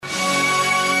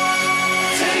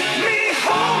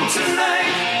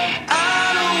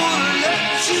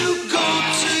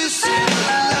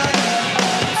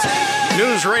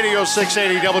Radio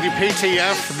 680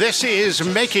 WPTF. This is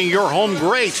Making Your Home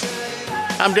Great.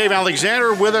 I'm Dave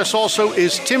Alexander. With us also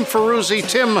is Tim Ferruzzi.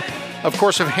 Tim, of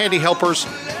course, of Handy Helpers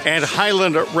and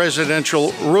Highland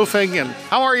Residential Roofing. And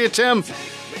how are you, Tim?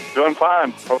 Doing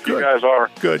fine. Hope you guys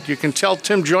are. Good. You can tell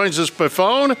Tim joins us by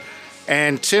phone.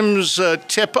 And Tim's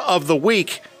tip of the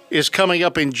week is coming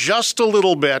up in just a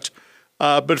little bit.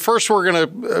 But first, we're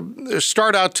going to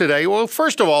start out today. Well,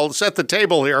 first of all, set the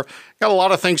table here. Got a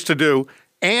lot of things to do.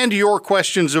 And your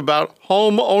questions about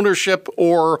home ownership,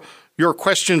 or your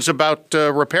questions about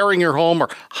repairing your home or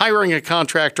hiring a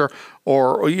contractor,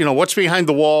 or, you know, what's behind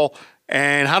the wall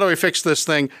and how do I fix this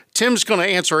thing? Tim's going to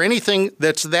answer anything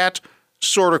that's that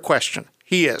sort of question.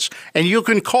 He is. And you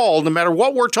can call no matter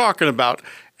what we're talking about,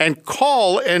 and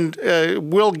call and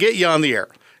we'll get you on the air.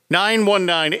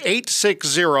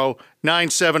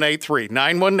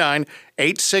 919-860-9783.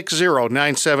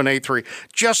 919-860-9783.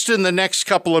 Just in the next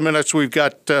couple of minutes, we've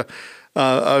got a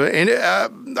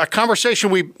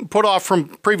conversation we put off from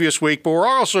previous week, but we're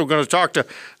also going to talk to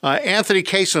Anthony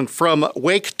Kaysen from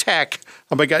Wake Tech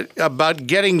about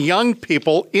getting young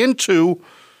people into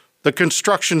the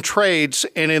construction trades.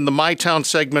 And in the My Town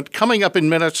segment, coming up in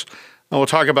minutes, we'll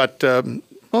talk about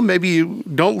well, maybe you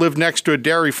don't live next to a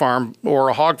dairy farm or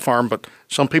a hog farm, but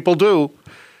some people do.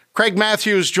 Craig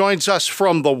Matthews joins us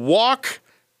from The Walk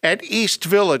at East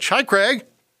Village. Hi, Craig.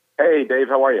 Hey, Dave.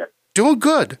 How are you? Doing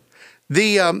good.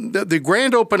 The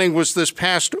grand opening was this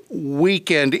past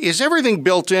weekend. Is everything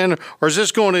built in, or is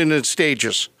this going in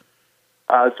stages?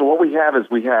 So what we have is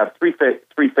we have three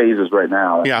phases right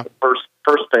now. Yeah. First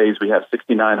phase, we have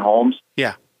 69 homes.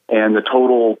 Yeah. And the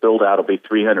total build-out will be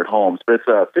 300 homes. But it's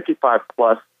a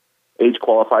 55-plus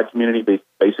age-qualified community,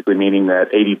 basically meaning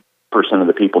that 80% of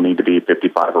the people need to be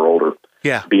 55 or older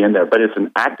to be in there. But it's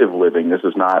an active living. This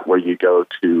is not where you go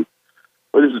to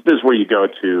this is where you go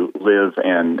to live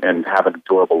and have an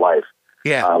enjoyable life.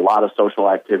 Yeah. A lot of social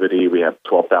activity. We have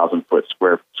 12,000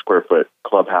 square foot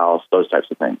clubhouse, those types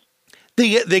of things.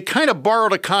 They kind of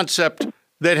borrowed a concept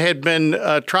that had been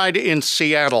tried in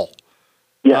Seattle.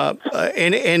 Yeah.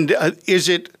 Is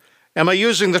it, am I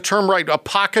using the term right, a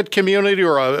pocket community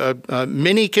or a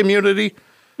mini community?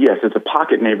 Yes, it's a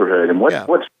pocket neighborhood. And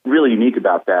what's really unique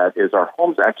about that is our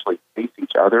homes actually face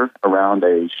each other around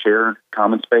a shared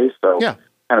common space. So kind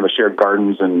of a shared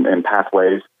gardens and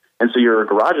pathways. And so your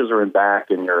garages are in back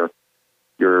and your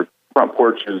front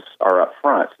porches are up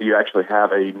front. So you actually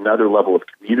have another level of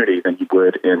community than you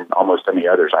would in almost any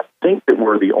others. I think that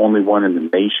we're the only one in the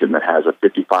nation that has a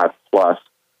 55-plus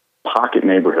pocket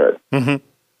neighborhood. Mm-hmm.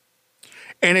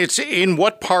 And it's in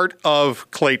what part of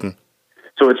Clayton?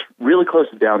 So it's really close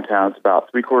to downtown. It's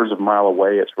about 3/4 of a mile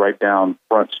away. It's right down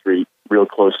Front Street, real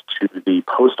close to the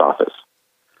post office.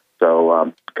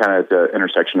 So kind of at the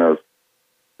intersection of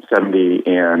 70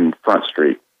 and Front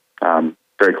Street,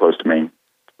 very close to Main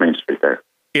Street there.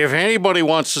 If anybody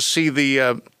wants to see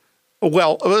the,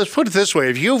 well, let's put it this way.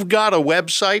 If you've got a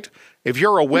website, if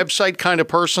you're a website kind of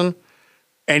person,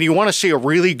 and you want to see a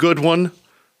really good one,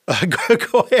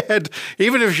 go ahead.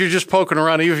 Even if you're just poking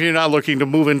around, even if you're not looking to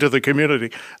move into the community,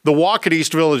 The Walk at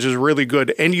East Village is really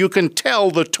good. And you can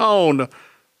tell the tone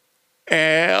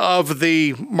of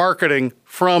the marketing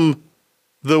from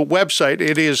the website.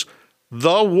 It is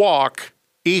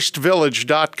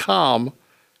thewalkeastvillage.com.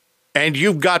 And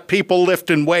you've got people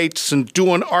lifting weights and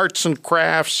doing arts and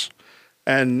crafts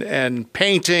and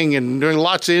painting and doing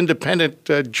lots of independent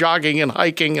jogging and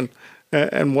hiking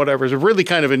and whatever. It's really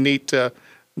kind of a neat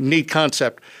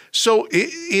concept. So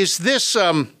is this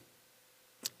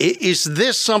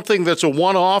something that's a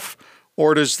one-off,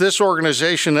 or does this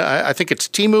organization, I think it's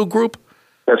Timu Group?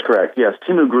 That's correct. Yes,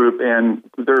 Timu Group, and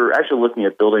they're actually looking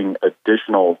at building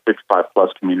additional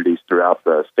 55-plus communities throughout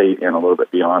the state and a little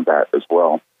bit beyond that as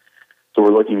well. So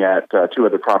we're looking at two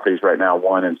other properties right now,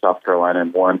 one in South Carolina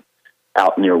and one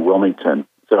out near Wilmington.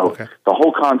 So the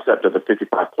whole concept of the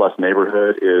 55-plus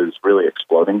neighborhood is really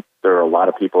exploding. There are a lot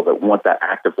of people that want that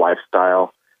active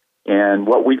lifestyle. And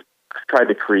what we've tried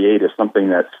to create is something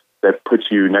that puts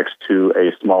you next to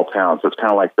a small town. So it's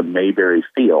kind of like the Mayberry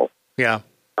feel. Yeah.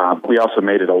 We also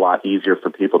made it a lot easier for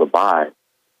people to buy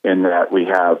in that we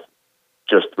have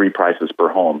just 3 prices per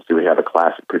home. So we have a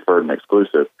classic, preferred, and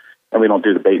exclusive. And we don't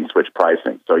do the bait and switch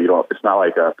pricing. So it's not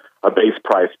like a base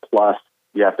price plus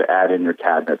you have to add in your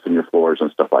cabinets and your floors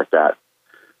and stuff like that.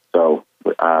 So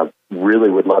really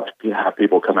would love to have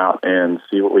people come out and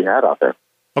see what we had out there.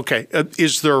 Okay.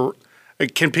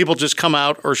 Can people just come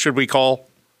out, or should we call?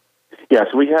 Yeah,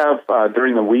 so we have,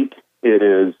 during the week, it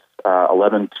is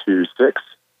 11 to 6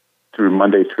 through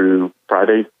Monday through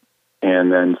Friday.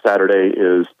 And then Saturday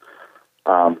is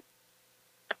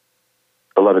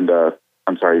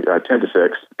 10 to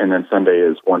 6, and then Sunday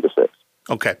is 1 to 6.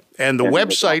 Okay. And the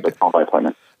website,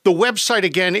 the website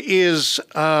again is,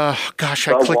 I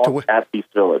clicked away. At East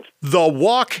Village. The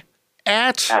Walk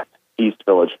at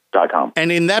eastvillage.com.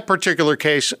 And in that particular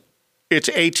case, it's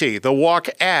AT, the Walk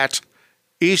at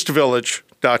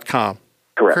eastvillage.com.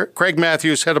 Correct. Craig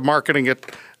Matthews, head of marketing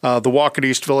at the Walk at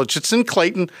East Village. It's in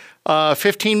Clayton,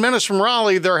 15 minutes from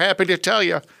Raleigh. They're happy to tell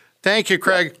you. Thank you,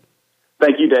 Craig.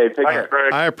 Thank you, Dave. Take care,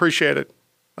 Craig. I appreciate it.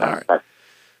 All right. Bye.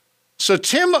 So,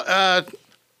 Tim, I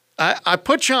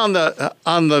put you on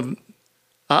the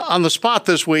spot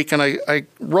this week, and I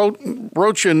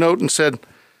wrote you a note and said,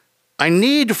 I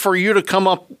need for you to come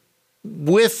up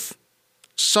with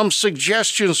some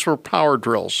suggestions for power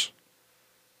drills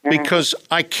because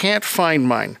I can't find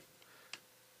mine.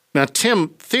 Now, Tim,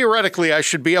 theoretically, I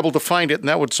should be able to find it, and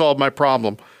that would solve my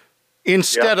problem.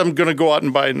 Instead, I'm going to go out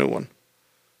and buy a new one.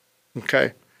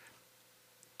 Okay.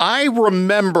 I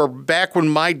remember back when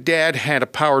my dad had a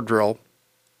power drill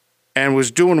and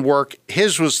was doing work,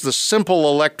 his was the simple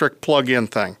electric plug-in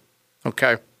thing.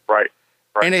 Okay. Right.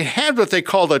 And it had what they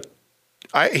called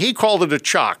he called it a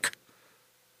chock.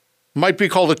 Might be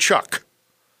called a chuck.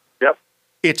 Yep.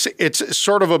 It's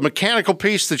sort of a mechanical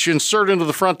piece that you insert into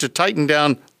the front to tighten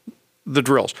down the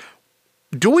drills.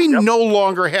 Do we no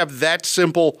longer have that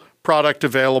simple product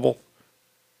available?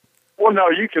 Well, no,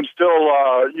 you can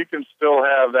still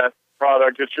have that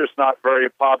product. It's just not very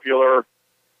popular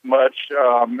much,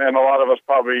 and a lot of us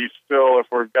probably still, if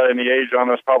we've got any age on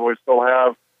us, probably still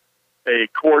have a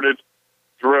corded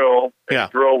drill, a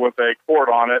drill with a cord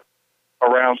on it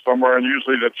around somewhere, and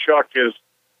usually the chuck is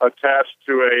attached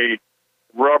to a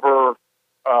rubber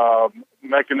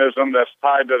mechanism that's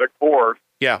tied to the cord.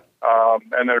 Yeah.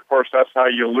 And then, of course, that's how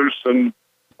you loosen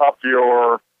up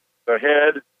the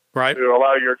head. Right. To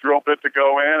allow your drill bit to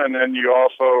go in, and then you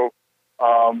also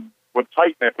would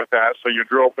tighten it with that so your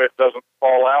drill bit doesn't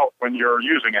fall out when you're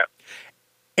using it.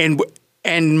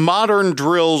 And modern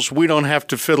drills, we don't have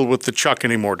to fiddle with the chuck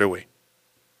anymore, do we?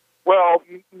 Well,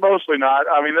 mostly not.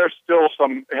 I mean, there's still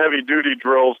some heavy-duty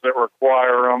drills that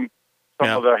require them.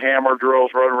 Some of the hammer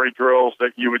drills, rotary drills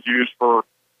that you would use for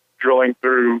drilling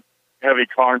through heavy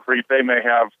concrete, they may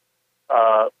have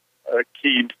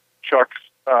keyed chucks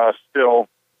still.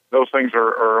 Those things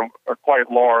are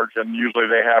quite large, and usually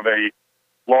they have a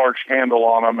large handle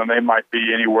on them, and they might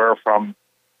be anywhere from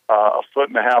a foot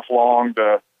and a half long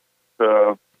to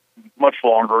much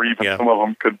longer. Even some of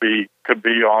them could be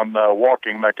on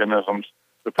walking mechanisms,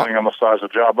 depending on the size of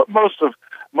the job. But most of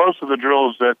the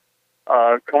drills that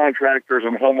contractors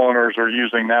and homeowners are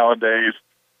using nowadays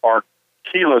are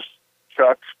keyless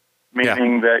chucks,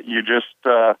 meaning that you just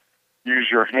use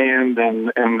your hand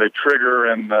and the trigger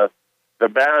and the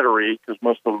battery, because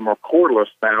most of them are cordless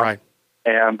now,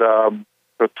 and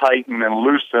to tighten and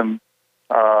loosen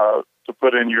to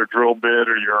put in your drill bit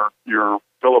or your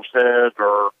Phillips head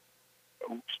or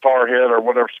star head or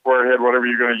whatever, square head, whatever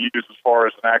you're going to use as far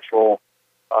as an actual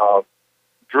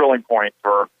drilling point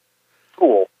or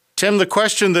tool. Tim, the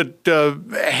question that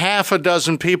half a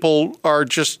dozen people are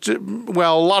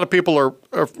a lot of people are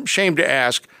ashamed to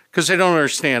ask because they don't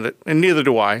understand it, and neither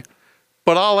do I,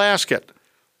 but I'll ask it.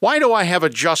 Why do I have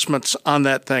adjustments on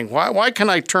that thing? Why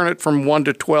can I turn it from 1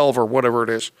 to 12 or whatever it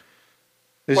is?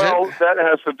 That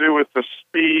has to do with the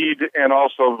speed and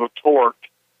also the torque.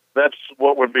 That's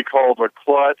what would be called a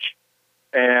clutch.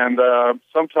 And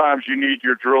sometimes you need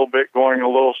your drill bit going a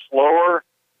little slower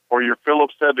or your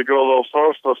Phillips head to go a little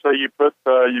slower. So say you've got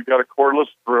a cordless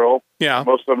drill. Yeah.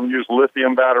 Most of them use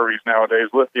lithium batteries nowadays.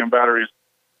 Lithium batteries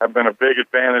have been a big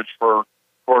advantage for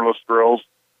cordless drills.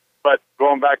 But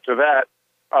going back to that,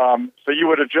 so you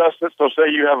would adjust it. So say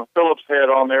you have a Phillips head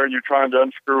on there and you're trying to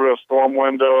unscrew a storm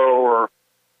window or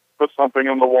put something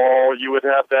in the wall, you would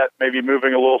have that maybe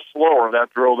moving a little slower.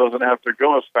 That drill doesn't have to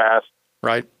go as fast.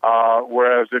 Right.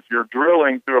 Whereas if you're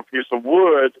drilling through a piece of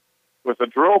wood with a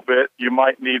drill bit, you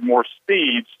might need more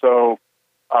speed. So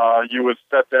you would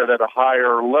set that at a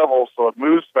higher level so it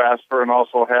moves faster and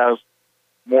also has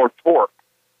more torque.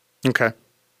 Okay.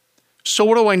 So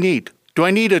what do I need? Do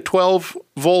I need a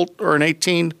 12-volt or an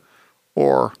 18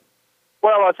 or?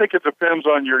 Well, I think it depends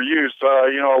on your use.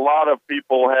 A lot of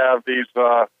people have these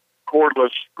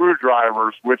cordless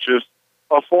screwdrivers, which is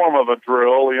a form of a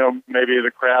drill. Maybe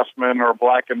the Craftsman or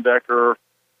Black & Decker.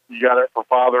 You got it for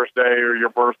Father's Day or your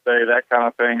birthday, that kind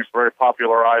of thing. It's a very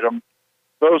popular item.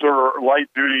 Those are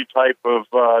light-duty type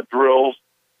of drills.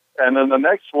 And then the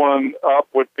next one up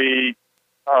would be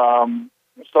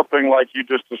something like you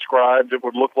just described. It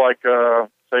would look like,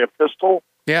 say, a pistol.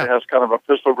 Yeah. It has kind of a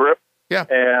pistol grip. Yeah.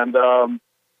 And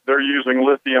they're using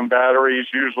lithium batteries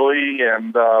usually,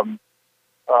 and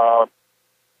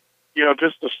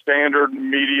just a standard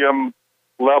medium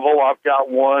level. I've got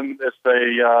one. It's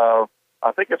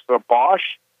I think it's a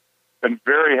Bosch. Been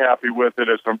very happy with it.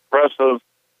 It's impressive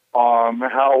on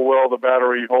how well the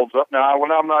battery holds up. Now,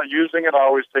 when I'm not using it, I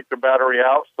always take the battery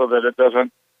out so that it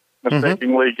doesn't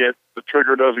mistakenly the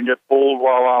trigger doesn't get pulled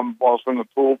while it's in the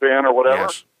tool bin or whatever.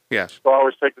 Yes. So I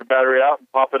always take the battery out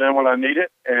and pop it in when I need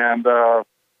it, and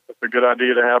it's a good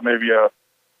idea to have maybe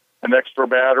an extra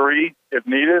battery if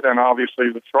needed, and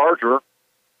obviously the charger.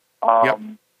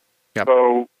 Yep.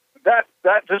 So that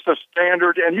just a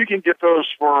standard, and you can get those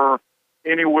for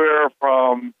anywhere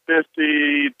from $50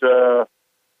 to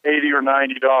 $80 or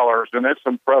 $90, and it's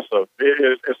impressive.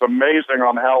 It's amazing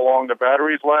on how long the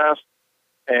batteries last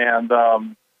and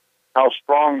how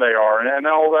strong they are, and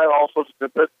all that also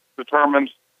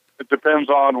depends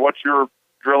on what you're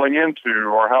drilling into,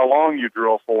 or how long you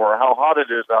drill for, or how hot it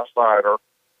is outside, or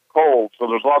cold. So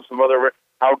there's lots of other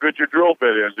how good your drill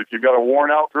bit is. If you've got a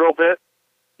worn-out drill bit,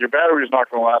 your battery's not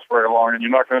going to last very long, and you're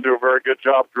not going to do a very good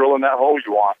job drilling that hole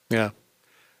you want. Yeah.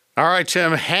 All right,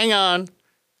 Tim, hang on.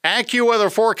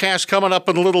 AccuWeather forecast coming up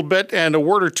in a little bit, and a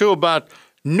word or two about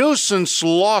nuisance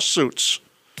lawsuits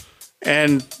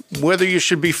and whether you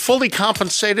should be fully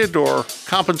compensated or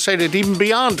compensated even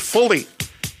beyond fully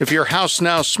if your house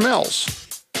now smells.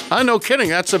 No kidding.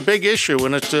 That's a big issue,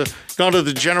 and it's gone to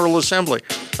the General Assembly.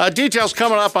 Details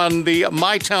coming up on the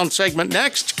My Town segment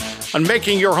next on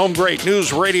Making Your Home Great.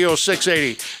 News Radio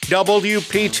 680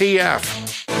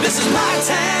 WPTF. This is my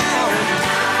town.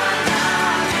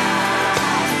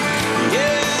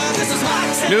 Yeah, this is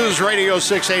my town. News Radio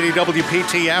 680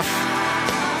 WPTF.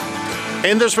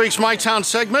 In this week's My Town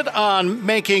segment on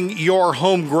Making Your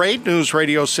Home Great, News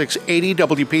Radio 680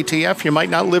 WPTF. You might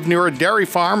not live near a dairy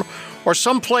farm or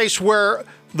someplace where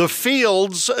the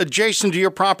fields adjacent to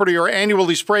your property are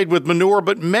annually sprayed with manure,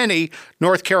 but many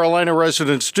North Carolina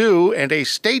residents do, and a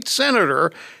state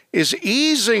senator is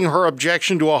easing her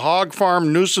objection to a hog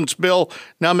farm nuisance bill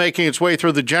now making its way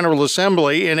through the General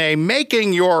Assembly. In a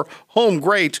Making Your Home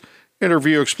Great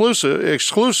interview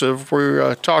exclusive,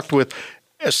 we talked with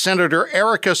Senator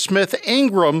Erica Smith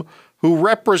Ingram, who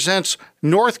represents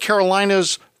North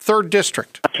Carolina's 3rd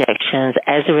District. Objections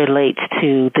as it relates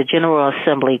to the General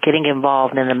Assembly getting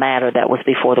involved in the matter that was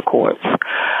before the courts.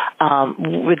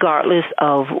 Regardless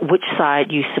of which side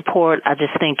you support, I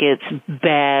just think it's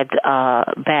bad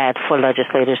for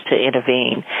legislators to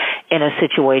intervene in a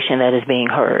situation that is being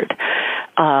heard.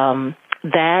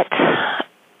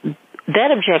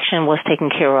 That objection was taken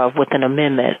care of with an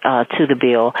amendment to the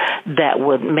bill that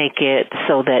would make it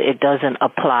so that it doesn't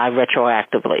apply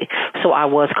retroactively. So I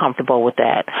was comfortable with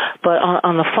that. But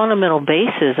on the fundamental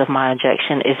basis of my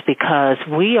objection is because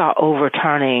we are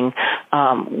overturning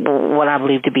what I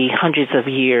believe to be hundreds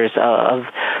of years of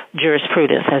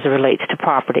jurisprudence as it relates to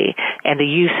property and the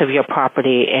use of your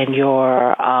property and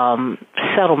your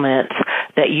settlements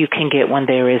that you can get when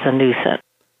there is a nuisance.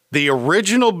 The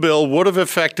original bill would have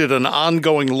affected an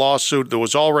ongoing lawsuit that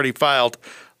was already filed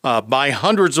by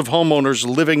hundreds of homeowners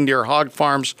living near hog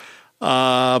farms,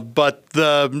 but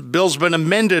the bill's been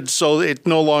amended so it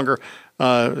no longer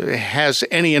has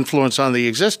any influence on the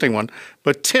existing one.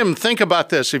 But Tim, think about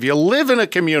this. If you live in a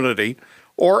community,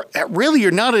 or really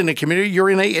you're not in a community, you're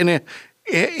in an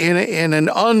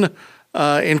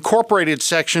unincorporated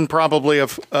section probably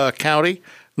of a county,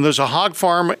 and there's a hog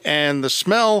farm, and the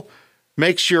smell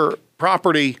makes your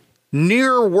property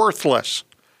near worthless.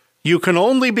 You can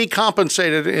only be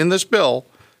compensated in this bill.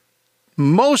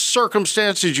 Most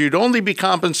circumstances, you'd only be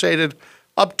compensated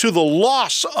up to the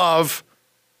loss of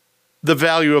the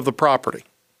value of the property.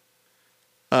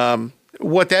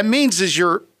 What that means is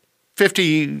your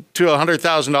 $50,000 to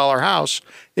 $100,000 house,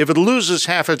 if it loses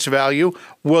half its value,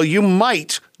 well, you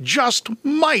might, just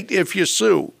might, if you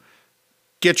sue,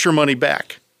 get your money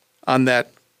back on that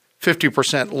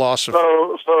 50% loss of.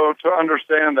 So to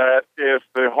understand that, if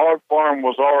the hog farm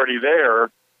was already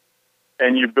there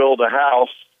and you build a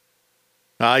house,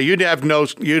 you'd have no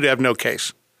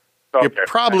case. Okay.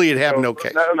 You'd have no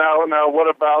case. Now, what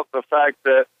about the fact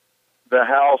that the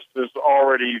house is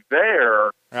already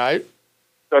there? Right.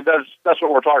 So that's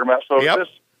what we're talking about. So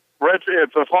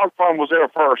if the hog farm was there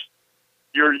first,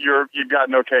 you've got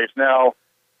no case. Now,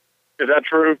 is that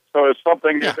true? So it's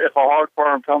something, if a hog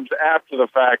farm comes after the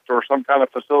fact, or some kind of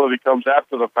facility comes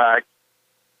after the fact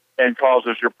and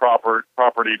causes your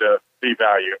property to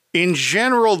devalue? In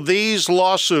general, these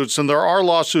lawsuits, and there are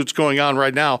lawsuits going on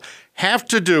right now, have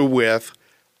to do with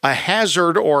a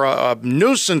hazard or a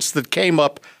nuisance that came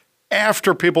up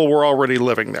after people were already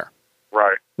living there.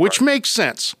 Right. Which makes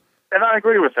sense. and I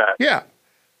agree with that. Yeah,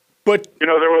 but there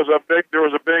was a big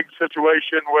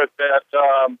situation with that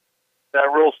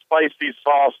real spicy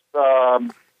sauce.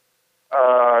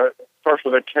 Starts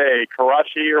with a K,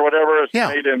 Karachi or whatever. It's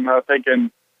made in, I think, in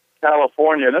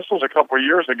California. And this was a couple of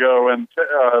years ago, and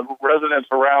residents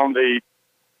around the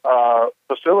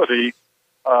facility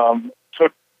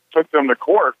took them to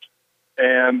court.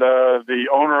 And the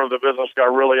owner of the business got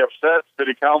really upset.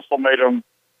 City council made them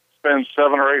spend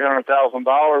 $700,000 or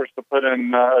 $800,000 to put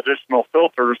in additional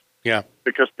filters. Yeah,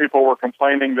 because people were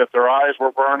complaining that their eyes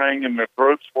were burning and their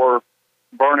throats were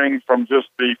burning from just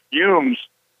the fumes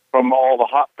from all the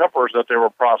hot peppers that they were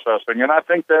processing. And I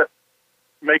think that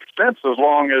makes sense as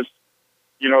long as,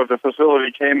 the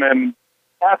facility came in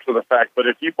after the fact. But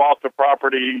if you bought the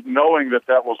property knowing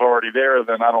that was already there,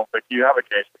 then I don't think you have a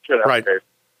case. You should have a case.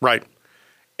 Right.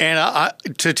 And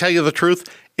to tell you the truth,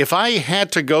 if I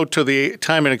had to go to the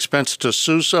time and expense to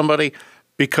sue somebody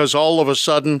because all of a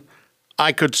sudden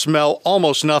I could smell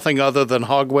almost nothing other than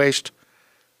hog waste,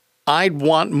 I'd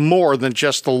want more than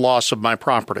just the loss of my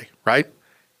property, right?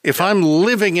 If I'm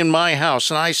living in my house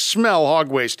and I smell hog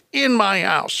waste in my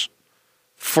house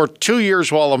for 2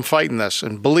 years while I'm fighting this,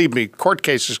 and believe me, court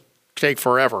cases take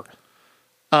forever,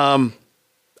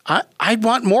 I'd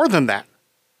want more than that.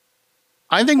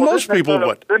 I think most people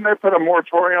would. Didn't they put a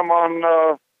moratorium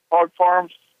on hog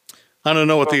farms? I don't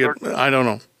know I don't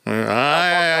know.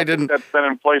 I didn't. That's been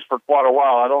in place for quite a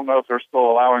while. I don't know if they're still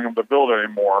allowing them to build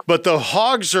anymore. But the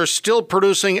hogs are still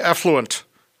producing effluent.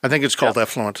 I think it's called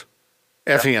effluent.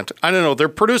 Effluent. I don't know. They're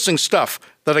producing stuff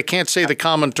that I can't say the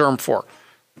common term for.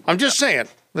 I'm just saying.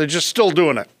 They're just still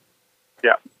doing it.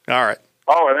 Yeah. All right.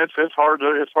 Oh, and it's hard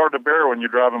to bear when you're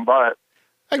driving by it.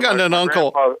 I got an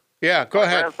uncle. Yeah, go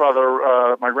ahead.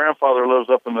 My grandfather lives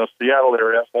up in the Seattle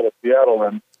area, outside of Seattle,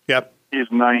 and he's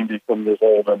 90-some years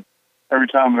old, and every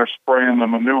time they're spraying the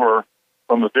manure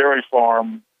from the dairy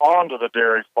farm onto the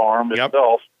dairy farm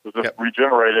itself to just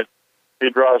regenerate it, he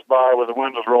drives by with the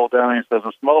windows rolled down and he says,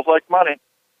 "It smells like money."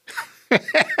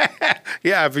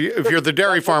 Yeah, if you're the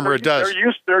dairy farmer, it does.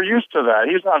 They're used to that.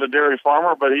 He's not a dairy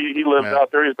farmer, but he lives out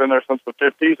there. He's been there since the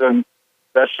 50s, and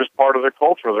that's just part of their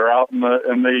culture. They're out in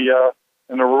the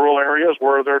rural areas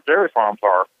where their dairy farms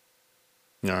are.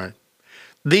 All right.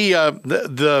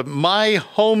 The my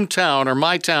hometown or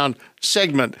my town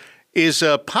segment is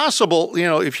possible,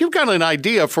 if you've got an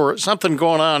idea for something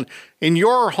going on in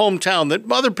your hometown that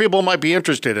other people might be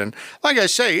interested in. Like I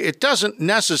say, it doesn't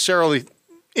necessarily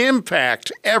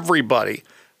impact everybody,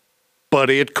 but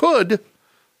it could,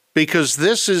 because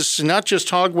this is not just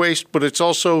hog waste, but it's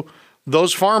also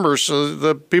those farmers,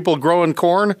 the people growing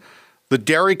corn, the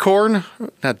dairy corn,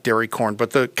 not dairy corn,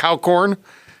 but the cow corn.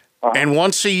 And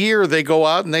once a year, they go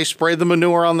out and they spray the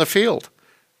manure on the field.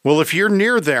 Well, if you're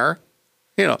near there,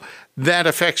 that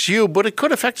affects you, but it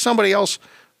could affect somebody else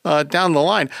down the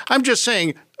line. I'm just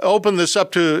saying, open this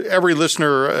up to every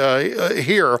listener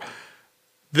here,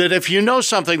 that if you know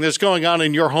something that's going on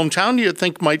in your hometown you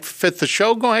think might fit the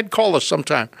show, go ahead, call us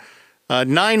sometime.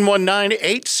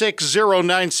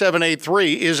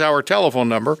 919-860-9783 is our telephone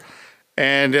number.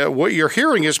 And what you're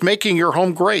hearing is Making Your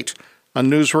Home Great on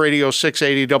News Radio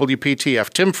 680 WPTF.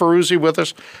 Tim Ferruzzi with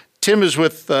us. Tim is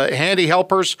with Handy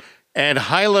Helpers and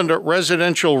Highland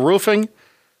Residential Roofing.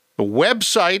 The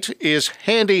website is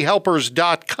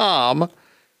handyhelpers.com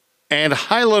and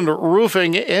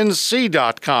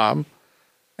highlandroofingnc.com.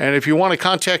 And if you want to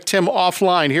contact Tim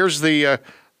offline, here's the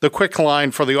quick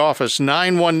line for the office,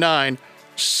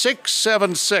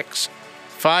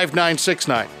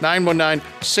 919-676-5969.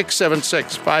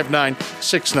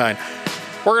 919-676-5969.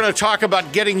 We're going to talk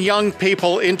about getting young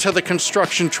people into the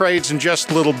construction trades in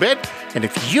just a little bit. And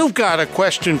if you've got a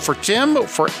question for Tim, or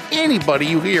for anybody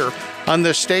you hear on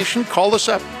this station, call us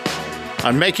up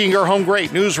on Making Your Home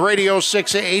Great, News Radio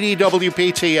 680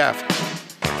 WPTF.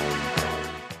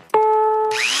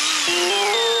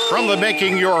 From the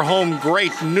Making Your Home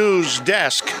Great news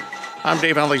desk, I'm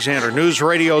Dave Alexander, News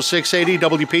Radio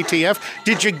 680 WPTF.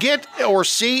 Did you get or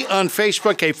see on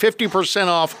Facebook a 50%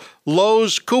 off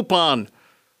Lowe's coupon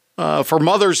for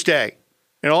Mother's Day?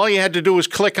 And all you had to do was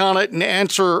click on it and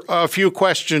answer a few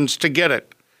questions to get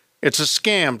it. It's a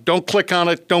scam. Don't click on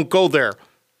it. Don't go there.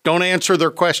 Don't answer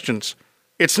their questions.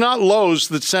 It's not Lowe's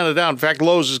that sent it out. In fact,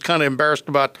 Lowe's is kind of embarrassed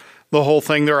about the whole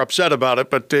thing. They're upset about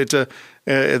it, but they're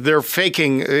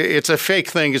faking. It's a fake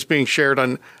thing. It's being shared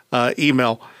on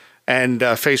email and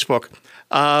Facebook.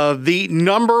 The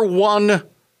number one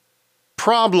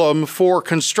problem for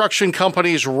construction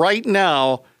companies right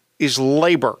now is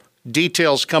labor.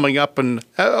 Details coming up, and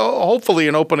hopefully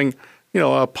an opening,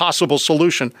 a possible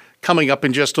solution coming up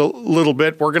in just a little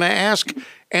bit. We're going to ask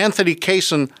Anthony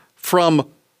Kaysen from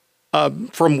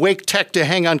Wake Tech to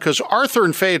hang on, because Arthur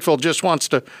in Fayetteville just wants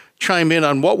to chime in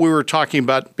on what we were talking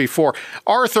about before.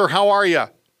 Arthur, how are you?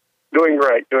 Doing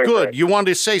great. Good. Great. You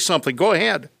wanted to say something. Go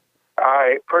ahead.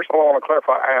 First of all, I want to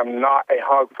clarify, I am not a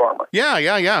hog farmer.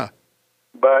 Yeah.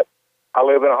 But I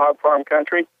live in a hog farm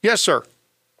country. Yes, sir.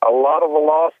 A lot of the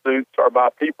lawsuits are by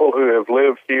people who have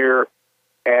lived here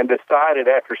and decided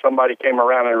after somebody came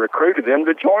around and recruited them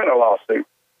to join a lawsuit.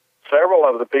 Several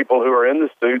of the people who are in the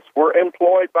suits were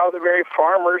employed by the very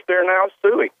farmers they're now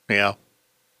suing. Yeah.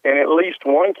 In at least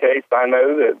one case, I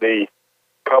know that the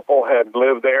couple had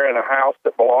lived there in a house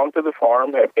that belonged to the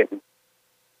farm, had been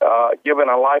given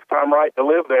a lifetime right to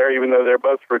live there, even though they're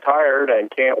both retired and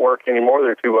can't work anymore.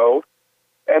 They're too old.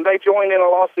 And they joined in a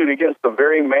lawsuit against the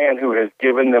very man who has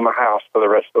given them a house for the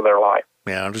rest of their life.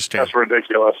 Yeah, I understand. That's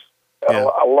ridiculous. Yeah.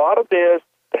 A lot of this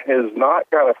has not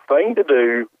got a thing to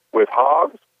do with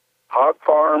hogs, hog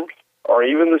farms, or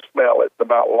even the smell. It's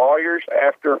about lawyers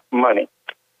after money.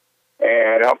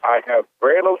 And I have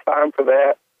very little time for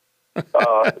that.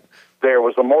 There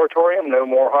was a moratorium, no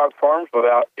more hog farms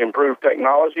without improved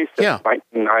technology since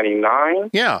 1999.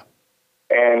 Yeah.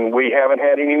 And we haven't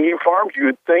had any new farms. You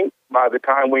would think by the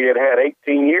time we had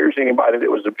 18 years, anybody that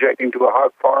was objecting to a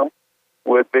hog farm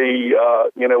would be,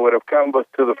 would have come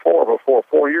to the fore before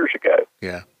 4 years ago.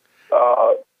 Yeah.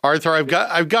 Arthur, I've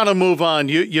got to move on.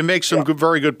 You make some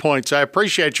very good points. I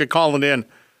appreciate you calling in.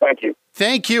 Thank you.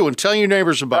 Thank you, and tell your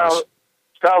neighbors about us.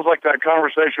 Sounds like that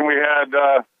conversation we had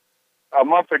a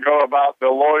month ago about the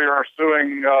lawyer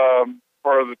suing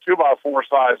for the 2x4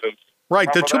 sizes.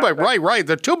 Right, the 2x4.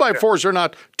 The 2x4s are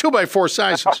not 2x4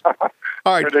 sizes.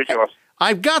 All right, ridiculous.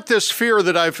 I've got this fear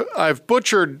that I've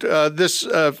butchered this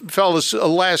fellow's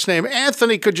last name.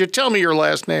 Anthony, could you tell me your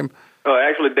last name? Oh,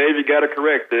 actually, Dave, you got it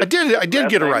correct. I did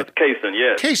get it right. Kaysen,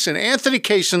 yes. Kaysen, Anthony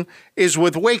Kaysen is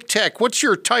with Wake Tech. What's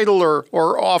your title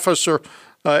or office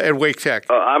at Wake Tech?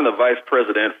 I'm the Vice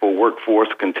President for Workforce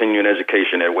Continuing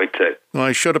Education at Wake Tech. Well,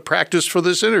 I should have practiced for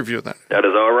this interview then. That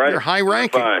is all right. You're high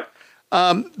ranking.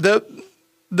 Fine.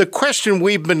 The question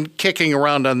we've been kicking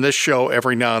around on this show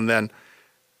every now and then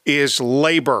is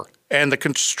labor and the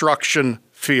construction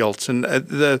fields. And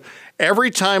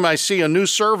every time I see a new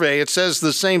survey, it says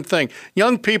the same thing.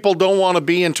 Young people don't want to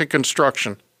be into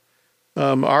construction.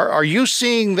 Are you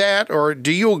seeing that, or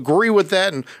do you agree with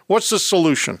that? And what's the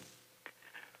solution?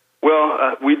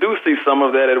 Well, we do see some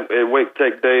of that at Wake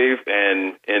Tech, Dave,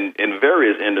 and in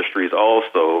various industries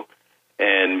also.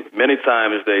 And many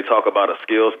times they talk about a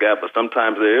skills gap, but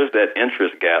sometimes there is that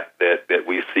interest gap that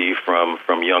we see from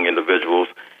young individuals.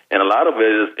 And a lot of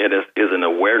it is an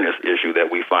awareness issue that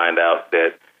we find out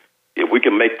that if we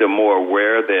can make them more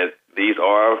aware that these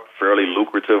are fairly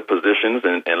lucrative positions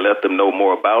and let them know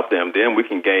more about them, then we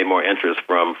can gain more interest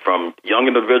from young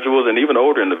individuals and even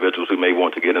older individuals who may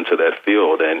want to get into that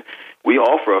field. And we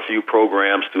offer a few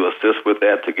programs to assist with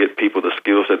that, to get people the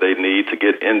skills that they need to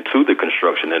get into the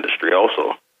construction industry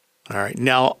also. All right.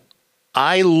 Now,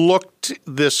 I looked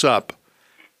this up,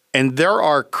 and there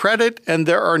are credit and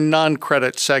there are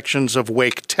non-credit sections of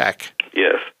Wake Tech.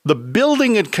 Yes. The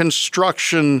building and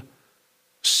construction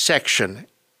section,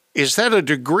 is that a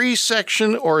degree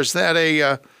section or is that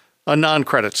a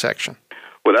non-credit section?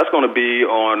 Well, that's going to be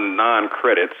on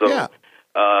non-credit. So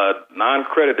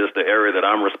non-credit is the area that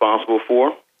I'm responsible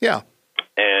for. Yeah.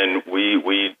 And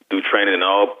we do training in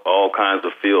all kinds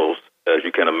of fields, as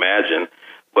you can imagine.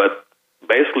 But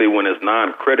basically, when it's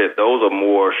non-credit, those are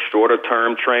more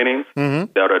shorter-term trainings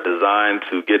that are designed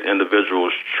to get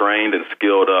individuals trained and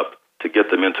skilled up to get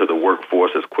them into the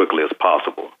workforce as quickly as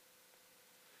possible.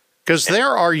 Because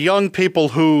there are young people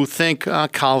who think,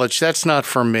 college, that's not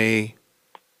for me,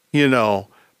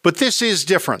 But this is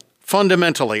different,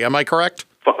 fundamentally. Am I correct?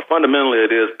 Fundamentally,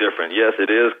 it is different. Yes, it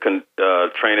is.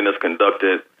 Training is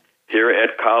conducted here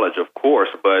at college, of course.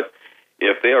 But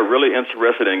if they are really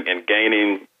interested in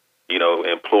gaining,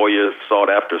 employers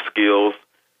sought-after skills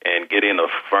and getting a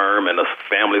firm and a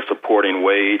family-supporting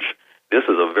wage, this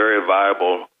is a very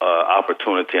viable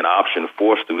opportunity and option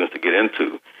for students to get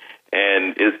into.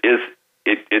 And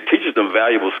it teaches them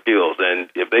valuable skills. And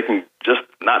if they can just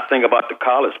not think about the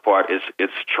college part,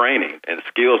 it's training and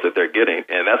skills that they're getting.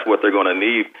 And that's what they're going to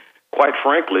need, quite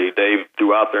frankly, Dave,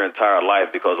 throughout their entire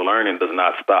life, because learning does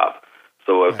not stop.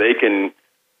 So if they can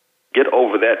get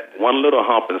over that one little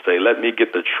hump and say, let me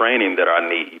get the training that I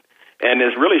need. And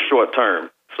it's really short term.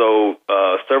 So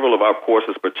several of our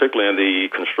courses, particularly in the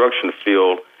construction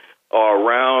field, are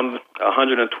around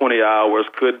 120 hours,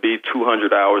 could be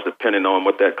 200 hours, depending on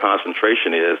what that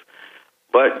concentration is.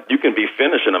 But you can be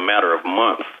finished in a matter of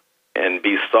months and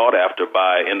be sought after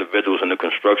by individuals in the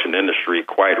construction industry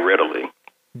quite readily.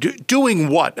 Doing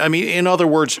what? I mean, in other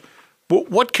words,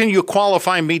 what can you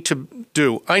qualify me to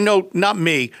do? I know not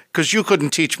me, because you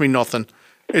couldn't teach me nothing.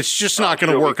 It's just not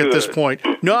going to work at this point.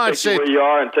 No, I'd say take you where you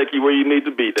are and take you where you need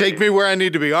to be. Dave. Take me where I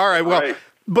need to be. All right. Well, right.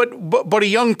 But a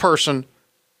young person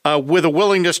with a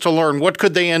willingness to learn, what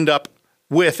could they end up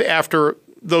with after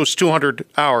those 200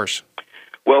 hours?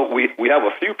 Well, we have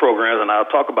a few programs, and I'll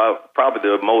talk about probably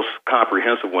the most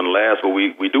comprehensive one last, but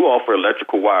we do offer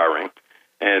electrical wiring,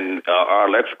 and our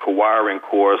electrical wiring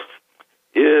course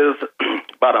is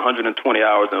about 120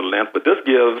 hours in length, but this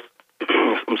gives,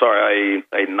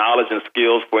 a knowledge and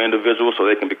skills for individuals so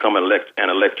they can become an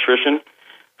electrician,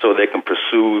 so they can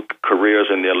pursue careers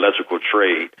in the electrical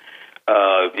trade.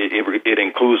 It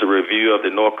includes a review of the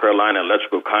North Carolina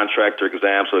electrical contractor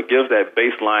exam, so it gives that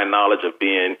baseline knowledge of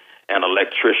being an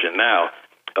electrician. Now,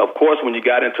 of course, when you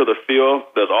got into the field,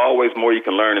 there's always more you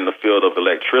can learn in the field of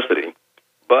electricity.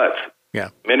 But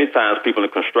many times people in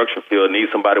the construction field need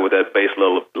somebody with that base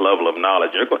level of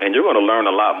knowledge. And you're going to learn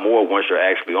a lot more once you're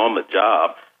actually on the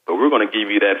job. But we're going to give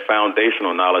you that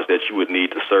foundational knowledge that you would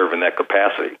need to serve in that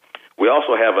capacity. We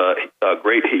also have a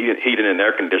great heating and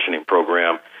air conditioning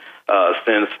program.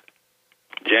 Since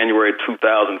January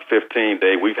 2015,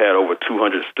 Dave, we've had over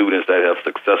 200 students that have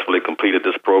successfully completed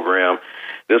this program.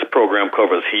 This program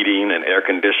covers heating and air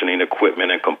conditioning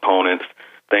equipment and components,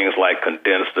 things like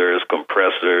condensers,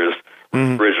 compressors,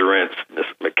 refrigerants,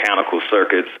 mechanical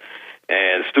circuits.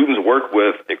 And students work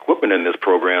with equipment in this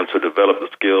program to develop the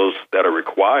skills that are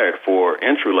required for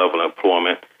entry-level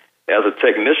employment as a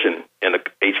technician in the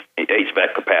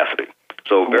HVAC capacity.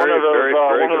 So very good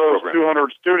one of those program.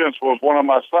 200 students was one of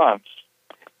my sons.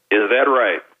 Is that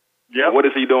right? Yeah. What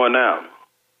is he doing now?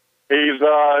 He's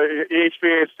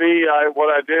HVAC. What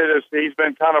I did is he's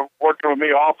been kind of working with me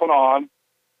off and on,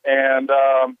 and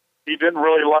he didn't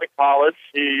really like college.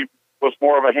 He was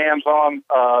more of a hands-on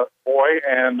boy,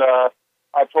 and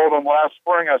I told him last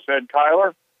spring, I said,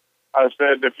 Kyler, I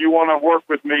said, if you want to work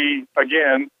with me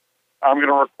again, I'm going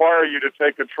to require you to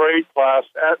take a trade class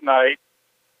at night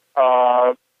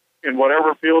in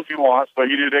whatever field you want. So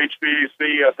he did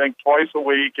HVAC, I think, twice a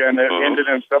week, and it ended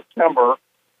in September.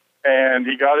 And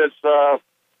he got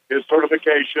his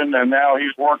certification, and now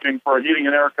he's working for a heating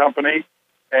and air company.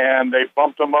 And they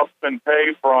bumped him up in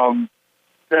pay from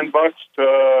 $10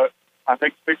 to, I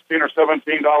think, $16 or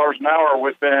 $17 an hour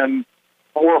within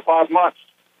 4 or 5 months.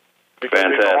 Because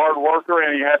Fantastic. he's a hard worker,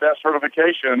 and he had that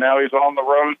certification, and now he's on the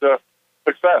road to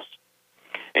success.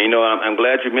 And, I'm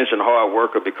glad you mentioned hard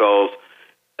worker because,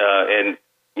 and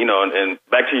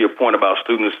back to your point about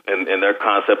students and their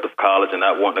concept of college and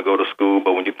not wanting to go to school,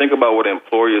 but when you think about what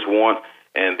employers want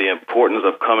and the importance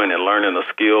of coming and learning a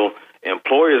skill,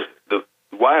 employers,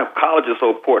 why college is so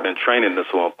important and training is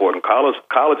so important. Employers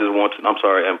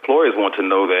want to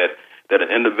know that an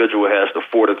individual has the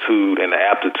fortitude and the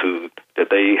aptitude that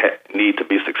they need to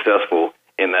be successful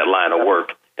in that line of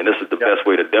work. And this is the best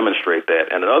way to demonstrate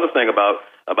that. And another thing about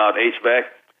HVAC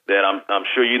that I'm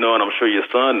sure you know and I'm sure your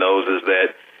son knows is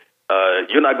that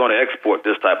you're not going to export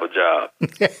this type of job.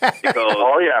 Because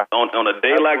on a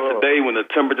day like today when the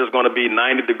temperature is going to be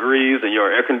 90 degrees and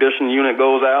your air conditioning unit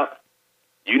goes out,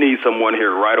 you need someone here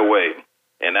right away.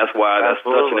 And that's why that's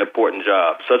such an important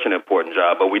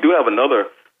job, But we do have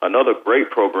another great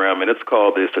program, and it's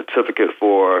called the Certificate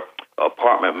for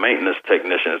Apartment Maintenance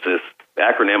Technicians. The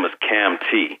acronym is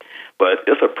CAMT, but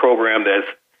it's a program that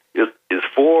is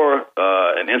for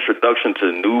an introduction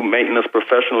to new maintenance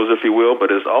professionals, if you will,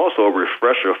 but it's also a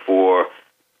refresher for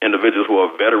individuals who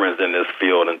are veterans in this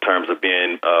field in terms of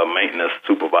being maintenance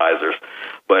supervisors.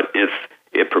 But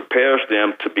it prepares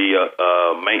them to be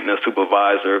a maintenance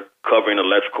supervisor covering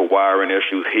electrical wiring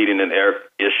issues, heating and air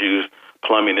issues,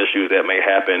 plumbing issues that may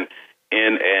happen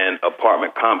in an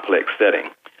apartment complex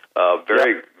setting.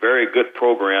 Very good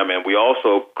program, and we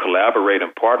also collaborate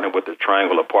and partner with the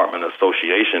Triangle Apartment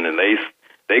Association, and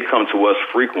they come to us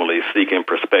frequently seeking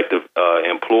prospective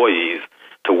employees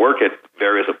to work at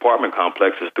various apartment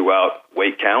complexes throughout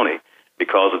Wake County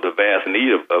because of the vast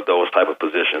need of those type of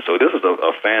positions. So this is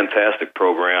a fantastic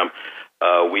program.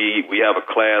 We have a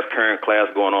current class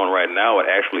going on right now. It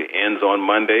actually ends on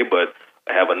Monday, but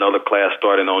I have another class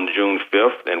starting on June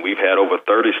 5th, and we've had over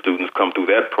 30 students come through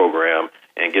that program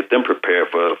and get them prepared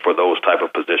for those type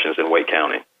of positions in Wake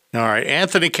County. All right.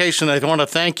 Anthony Cason, I want to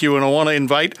thank you, and I want to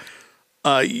invite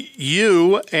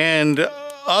you and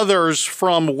others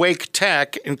from Wake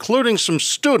Tech, including some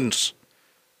students.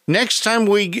 Next time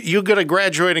you get a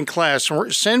graduating class,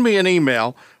 send me an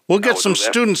email. We'll get some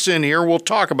students in here. We'll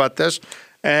talk about this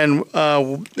and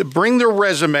bring their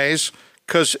resumes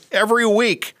because every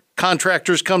week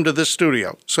contractors come to this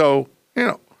studio. So,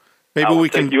 Maybe we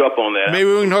can take you up on that. Maybe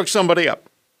we can hook somebody up.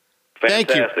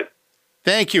 Fantastic.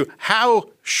 Thank you. How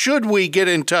should we get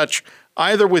in touch,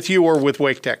 either with you or with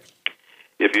Wake Tech?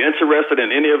 If you're interested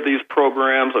in any of these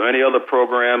programs or any other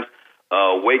programs,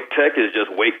 Wake Tech is just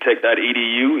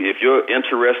waketech.edu. If you're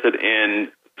interested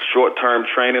in short-term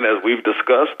training, as we've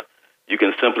discussed, you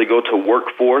can simply go to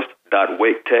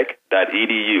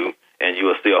workforce.waketech.edu, and you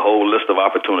will see a whole list of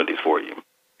opportunities for you.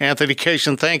 Anthony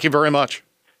Cason, thank you very much.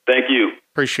 Thank you.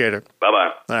 Appreciate it.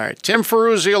 Bye-bye. All right. Tim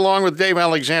Ferruzzi along with Dave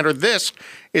Alexander. This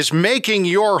is Making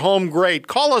Your Home Great.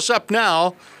 Call us up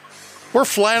now. We're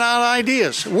flat on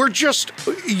ideas.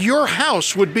 Your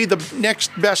house would be the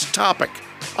next best topic.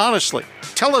 Honestly.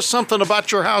 Tell us something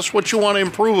about your house, what you want to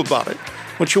improve about it,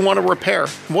 what you want to repair,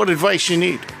 what advice you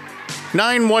need.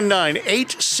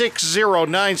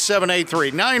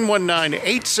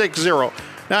 919-860-9783.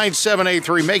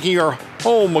 919-860-9783. Making your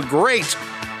home great.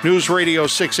 News Radio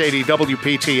 680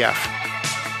 WPTF.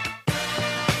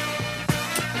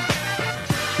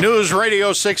 News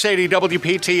Radio 680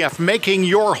 WPTF. Making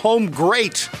your home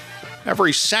great.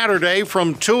 Every Saturday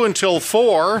from 2 until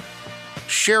 4.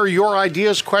 Share your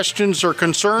ideas, questions, or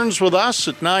concerns with us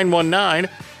at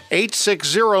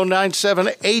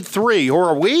 919-860-9783. Who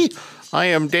are we? I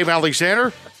am Dave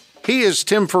Alexander. He is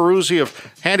Tim Ferruzzi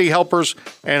of Handy Helpers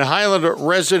and Highland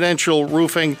Residential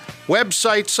Roofing.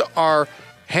 Websites are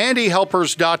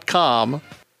handyhelpers.com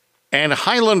and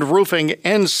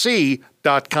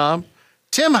highlandroofingnc.com.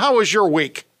 Tim, how was your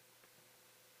week?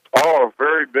 Oh,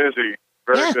 very busy.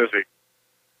 Very busy.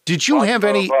 Did you have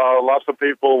any... lots of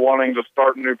people wanting to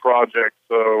start new projects,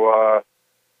 so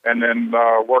and then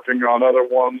working on other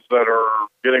ones that are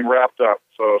getting wrapped up.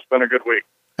 So it's been a good week.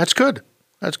 That's good.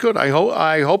 That's good.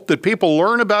 I hope that people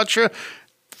learn about you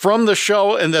from the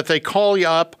show and that they call you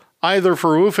up either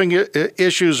for roofing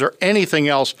issues or anything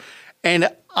else. And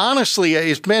honestly,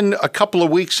 it's been a couple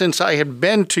of weeks since I had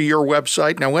been to your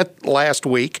website, and I went last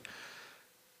week.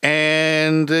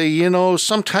 And,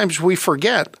 sometimes we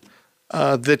forget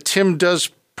that Tim does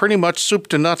pretty much soup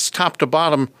to nuts, top to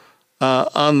bottom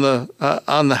on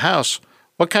the house.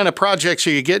 What kind of projects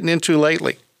are you getting into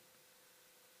lately?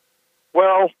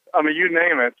 Well, I mean, you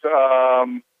name it.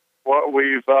 What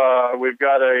we've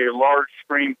got a large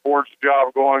screen porch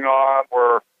job going on.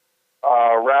 We're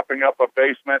wrapping up a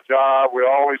basement job. We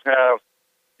always have,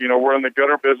 we're in the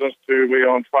gutter business too. We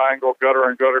own Triangle Gutter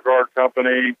and Gutter Guard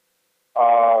Company.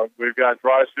 We've got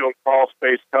dry sealed crawl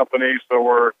space company, so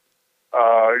we're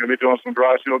going to be doing some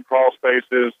dry sealed crawl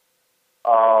spaces.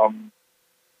 In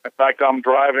fact, I'm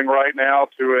driving right now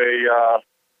to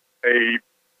a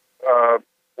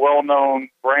well-known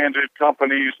branded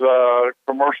company's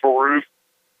commercial roof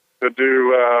to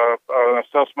do an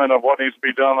assessment of what needs to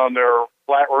be done on their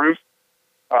flat roof.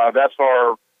 That's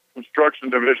our construction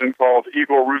division called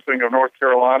Eagle Roofing of North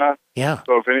Carolina. Yeah.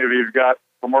 So if any of you've got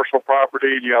commercial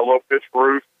property and you got a low-pitch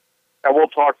roof, and we'll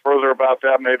talk further about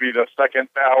that maybe the second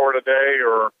hour today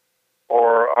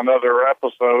or another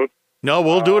episode. No,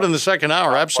 we'll do it in the second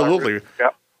hour, absolutely.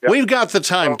 Yep. We've got the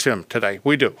time, Tim, today.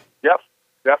 We do. Yep.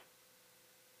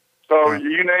 So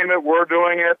you name it, we're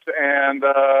doing it, and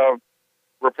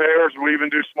repairs, we even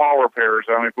do small repairs.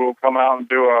 I mean, we'll come out and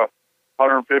do a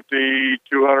 $150,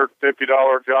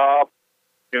 $250 job,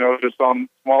 just on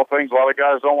small things. A lot of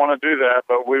guys don't want to do that,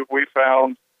 but we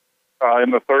found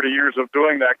in the 30 years of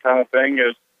doing that kind of thing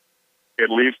is it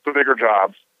leads to bigger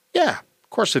jobs. Yeah, of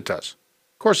course it does.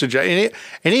 Of course it does. And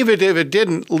even if it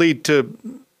didn't lead to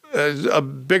a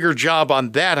bigger job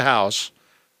on that house,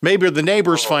 maybe the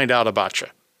neighbors find out about you.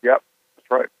 Yep,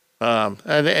 that's right.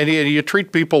 And you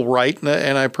treat people right,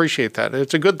 and I appreciate that.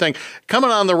 It's a good thing. Coming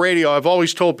on the radio, I've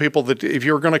always told people that if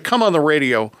you're going to come on the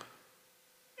radio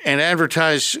and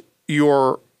advertise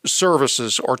your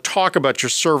services or talk about your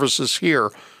services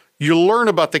here, you learn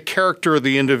about the character of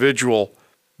the individual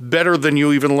better than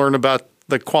you even learn about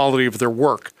the quality of their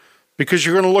work, because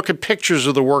you're going to look at pictures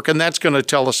of the work, and that's going to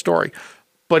tell a story.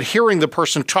 But hearing the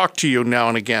person talk to you now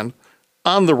and again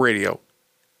on the radio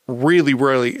really,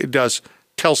 really does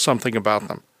tell something about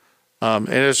them. And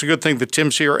it's a good thing that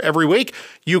Tim's here every week.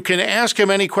 You can ask him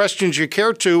any questions you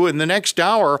care to. In the next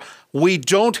hour, we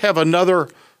don't have another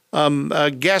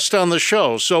guest on the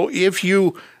show. So if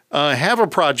you have a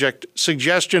project,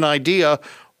 suggestion, idea,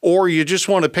 or you just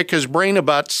want to pick his brain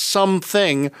about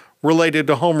something related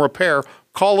to home repair,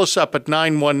 call us up at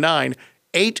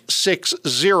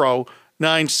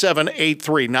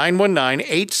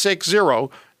 919-860-9783.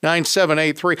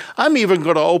 919-860-9783. I'm even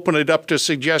going to open it up to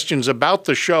suggestions about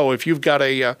the show if you've got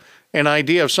an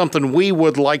idea of something we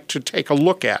would like to take a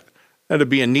look at. That'd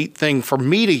be a neat thing for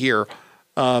me to hear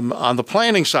on the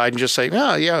planning side and just say,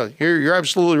 oh, yeah, you're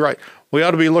absolutely right. We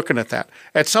ought to be looking at that.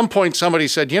 At some point, somebody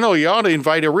said, you ought to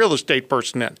invite a real estate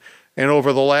person in. And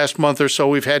over the last month or so,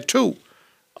 we've had 2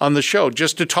 on the show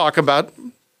just to talk about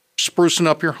sprucing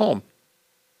up your home.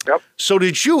 Yep. So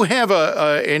did you have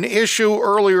an issue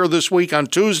earlier this week on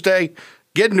Tuesday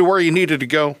getting to where you needed to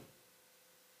go?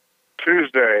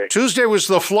 Tuesday was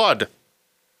the flood.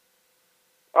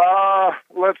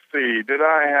 Let's see. Did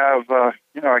I have, I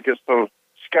guess so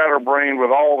scatterbrained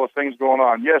with all the things going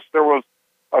on. Yes, there was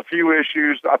a few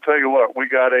issues. I'll tell you what, we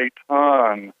got a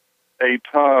ton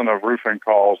of roofing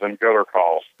calls and gutter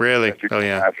calls. Really? Oh,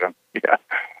 yeah. Imagine. Yeah.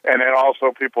 And then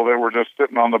also people that were just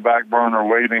sitting on the back burner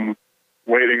waiting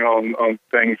on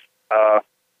things,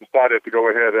 decided to go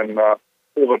ahead and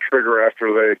pull the trigger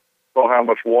after they saw how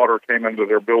much water came into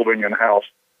their building and house.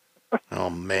 Oh,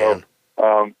 man.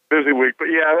 So, busy week. But,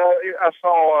 yeah, I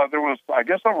saw there was, I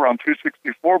guess, around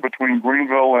 264 between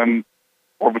Greenville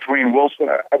between Wilson.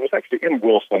 I was actually in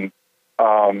Wilson.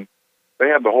 They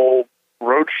had the whole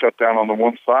road shut down on the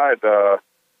one side, what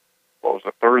was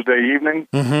it, Thursday evening,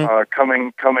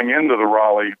 coming into the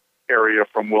Raleigh area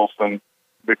from Wilson,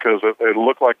 because it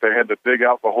looked like they had to dig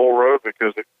out the whole road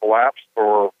because it collapsed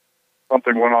or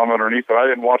something went on underneath it. I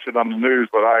didn't watch it on the news,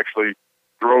 but I actually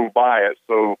drove by it.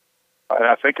 So and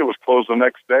I think it was closed the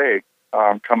next day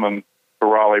coming to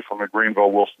Raleigh from the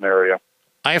Greenville-Wilson area.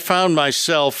 I found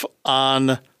myself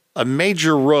on a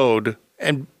major road,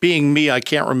 and being me, I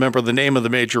can't remember the name of the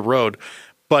major road,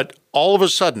 but all of a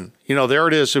sudden, there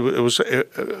it is. It was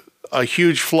a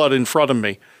huge flood in front of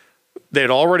me. They'd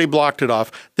already blocked it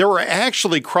off. There were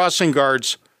actually crossing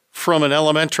guards from an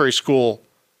elementary school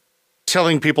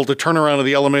telling people to turn around to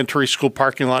the elementary school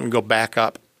parking lot and go back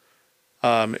up.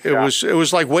 It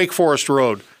was like Wake Forest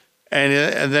Road,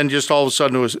 and then just all of a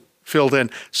sudden it was filled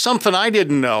in. Something I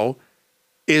didn't know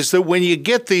is that when you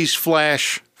get these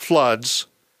flash floods,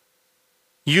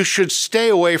 you should stay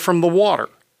away from the water.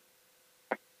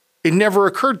 It never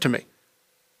occurred to me.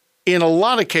 In a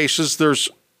lot of cases, there's,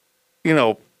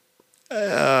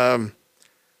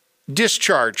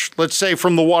 discharge, let's say,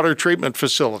 from the water treatment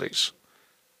facilities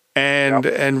and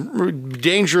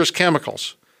dangerous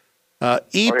chemicals. The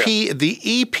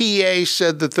EPA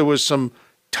said that there was some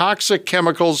toxic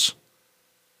chemicals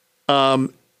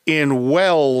in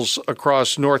wells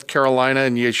across North Carolina,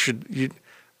 and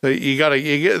they got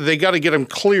to get them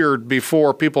cleared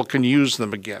before people can use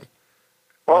them again.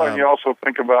 Well, and you also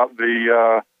think about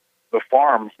the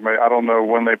farms. I don't know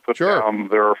when they put down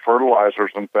their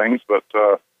fertilizers and things, but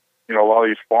a lot of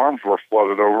these farms were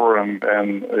flooded over, and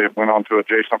it went on to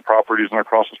adjacent properties and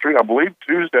across the street. I believe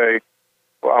Tuesday,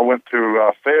 I went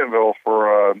to Fayetteville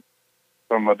for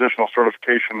some additional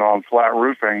certification on flat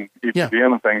roofing,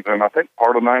 EPDM and things, and I think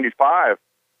part of 95,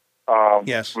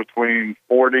 between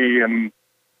 40 and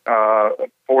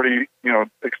 40,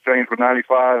 exchange with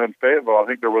 95 and Fayetteville, I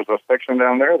think there was a section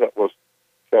down there that was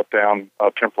shut down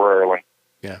temporarily.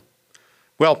 Yeah.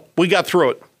 Well, we got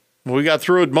through it. We got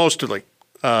through it mostly.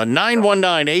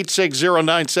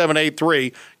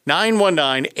 919-860-9783,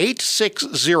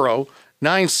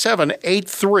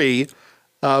 919-860-9783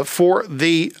 for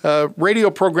the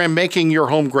radio program Making Your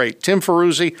Home Great. Tim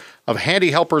Ferruzzi of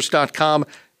HandyHelpers.com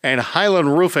and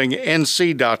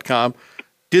HighlandRoofingNC.com.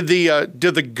 Did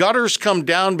the gutters come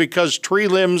down because tree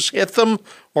limbs hit them,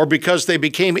 or because they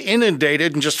became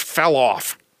inundated and just fell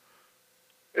off?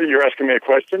 You're asking me a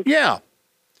question? Yeah.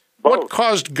 Both. What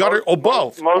caused gutter?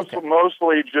 Both.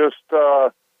 Mostly just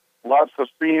lots of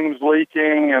seams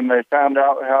leaking, and they found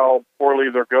out how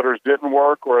poorly their gutters didn't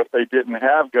work, or if they didn't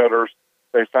have gutters,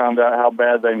 they found out how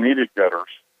bad they needed gutters.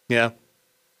 Yeah.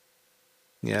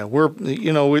 Yeah, we're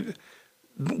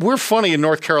funny in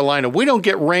North Carolina. We don't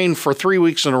get rain for 3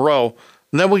 weeks in a row,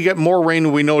 and then we get more rain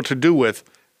than we know what to do with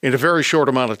in a very short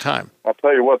amount of time. I'll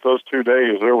tell you what, those 2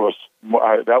 days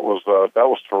that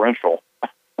was torrential.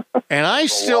 And I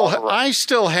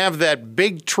still have that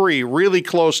big tree really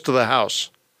close to the house.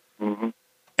 Mm-hmm.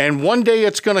 And one day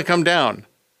it's going to come down.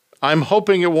 I'm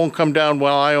hoping it won't come down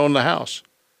while I own the house.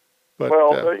 But,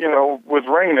 with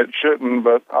rain it shouldn't,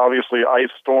 but obviously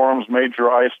ice storms,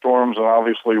 major ice storms, and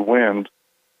obviously wind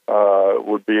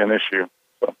would be an issue.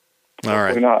 So, all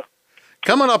right. Not.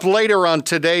 Coming up later on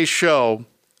today's show,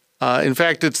 in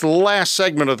fact, it's the last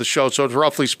segment of the show, so it's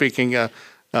roughly speaking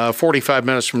 45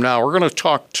 minutes from now, we're going to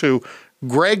talk to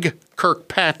Greg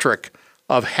Kirkpatrick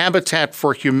of Habitat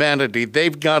for Humanity.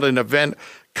 They've got an event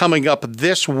coming up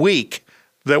this week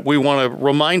that we want to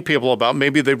remind people about.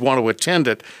 Maybe they'd want to attend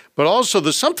it. But also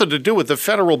there's something to do with the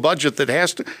federal budget that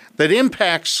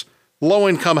impacts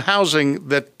low-income housing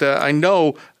that I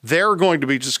know they're going to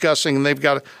be discussing, and they've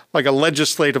got like a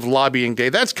legislative lobbying day.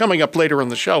 That's coming up later in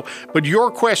the show. But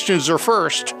your questions are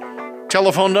first.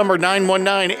 Telephone number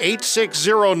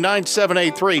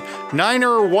 919-860-9783.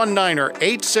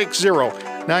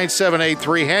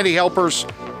 919-860-9783. Handy Helpers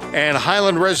and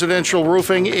Highland Residential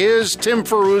Roofing is Tim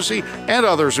Ferruzzi and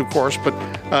others, of course.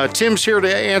 But Tim's here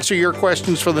to answer your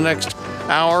questions for the next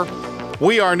hour.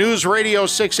 We are News Radio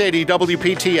 680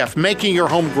 WPTF, making your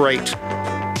home great.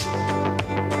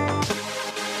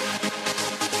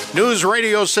 News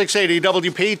Radio 680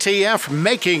 WPTF,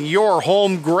 making your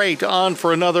home great. On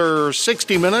for another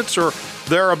 60 minutes or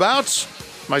thereabouts.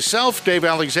 Myself, Dave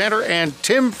Alexander, and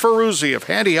Tim Ferruzzi of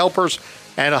Handy Helpers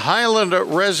and Highland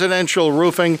Residential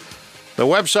Roofing. The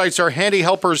websites are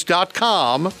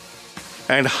handyhelpers.com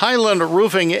and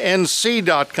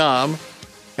highlandroofingnc.com.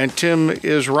 And Tim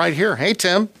is right here. Hey,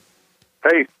 Tim.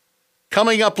 Hey.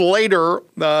 Coming up later,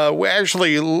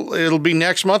 actually, it'll be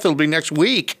next month, it'll be next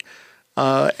week,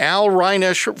 Al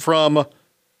Reinish from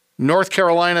North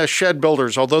Carolina Shed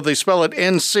Builders, although they spell it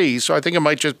NC, so I think it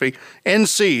might just be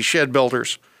NC Shed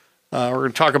Builders. We're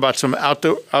going to talk about some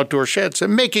outdoor sheds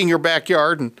and making your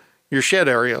backyard and your shed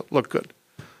area look good.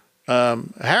 How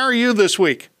are you this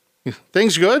week?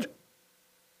 Things good?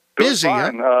 Busy,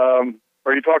 fine. huh?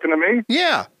 Are you talking to me?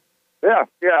 Yeah. Yeah.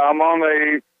 I'm on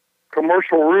a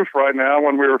commercial roof right now.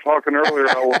 When we were talking earlier,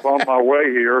 I was on my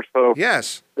way here. So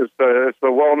yes, it's a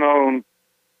well-known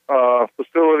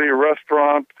facility,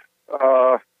 restaurant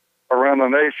around the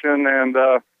nation, and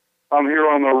I'm here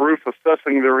on the roof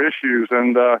assessing their issues.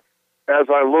 And as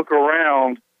I look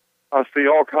around, I see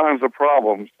all kinds of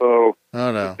problems. So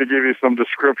to give you some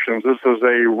descriptions, this is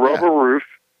a rubber roof,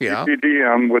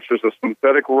 EPDM, which is a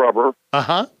synthetic rubber.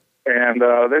 Uh-huh. And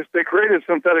they created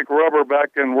synthetic rubber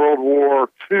back in World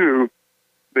War II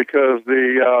because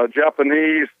the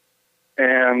Japanese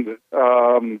and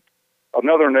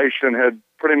another nation had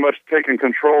pretty much taken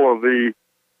control of the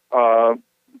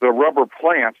rubber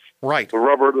plants. Right.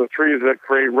 The trees that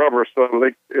create rubber.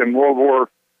 So in World War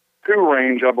II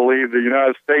range, I believe, the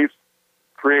United States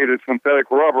created synthetic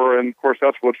rubber, and of course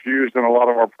that's what's used in a lot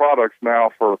of our products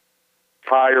now for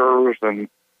tires and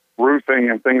roofing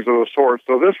and things of the sort.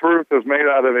 So this roof is made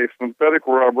out of a synthetic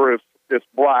rubber. It's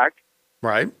black.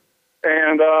 Right.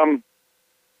 And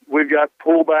we've got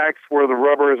pullbacks where the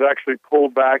rubber is actually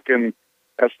pulled back and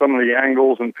at some of the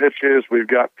angles and pitches. We've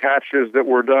got patches that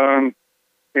were done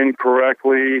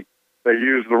incorrectly.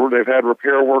 They've had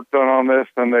repair work done on this,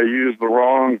 and they use the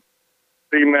wrong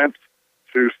cement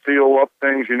to seal up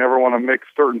things. You never want to mix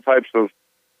certain types of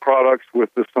products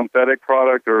with the synthetic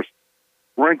product. There's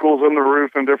wrinkles in the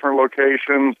roof in different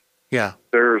locations. Yeah.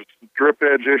 There's drip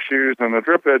edge issues, and the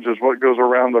drip edge is what goes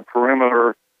around the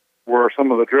perimeter where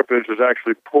some of the drip edge is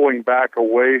actually pulling back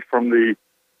away from the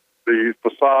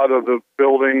facade of the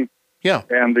building. Yeah.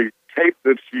 And the tape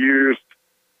that's used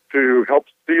to help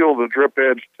seal the drip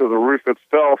edge to the roof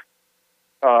itself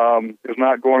is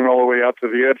not going all the way out to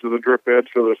the edge of the drip edge,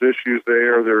 so there's issues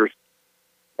there. There's,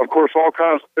 of course, all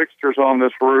kinds of fixtures on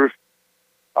this roof.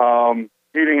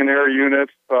 Heating and air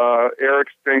units, air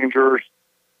exchangers,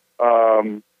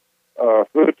 hood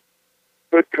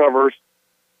covers,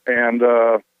 and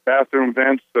bathroom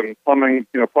vents and plumbing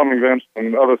vents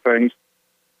and other things.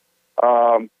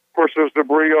 Of course, there's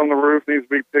debris on the roof, needs to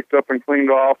be picked up and cleaned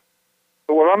off.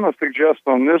 So what I'm going to suggest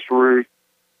on this roof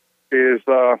is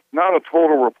not a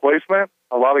total replacement.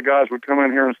 A lot of guys would come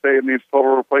in here and say it needs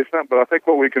total replacement, but I think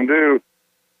what we can do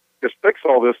is fix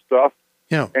all this stuff.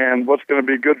 Yeah. And what's going to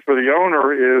be good for the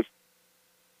owner is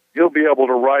he'll be able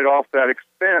to write off that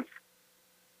expense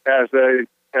as a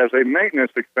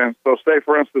maintenance expense. So say,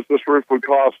 for instance, this roof would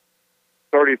cost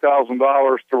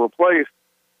 $30,000 to replace.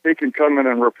 He can come in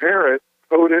and repair it,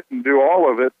 coat it, and do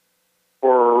all of it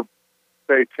for,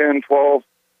 say, $10,000, $12,000,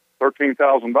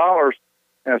 $13,000.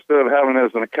 And instead of having it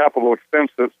as a capital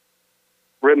expense that's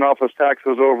written off as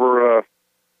taxes over a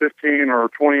 15 or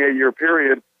 28-year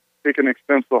period, he can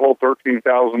expense the whole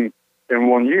 $13,000 in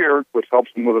 1 year, which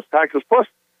helps him with his taxes. Plus,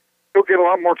 he'll get a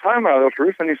lot more time out of this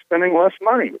roof, and he's spending less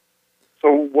money.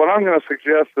 So what I'm going to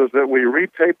suggest is that we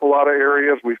retape a lot of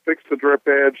areas, we fix the drip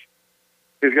edge.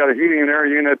 He's got a heating and air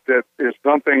unit that is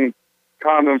dumping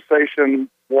condensation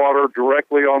water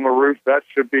directly on the roof. That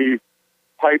should be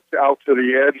piped out to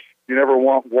the edge. You never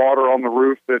want water on the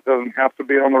roof that doesn't have to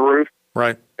be on the roof.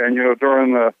 Right. And,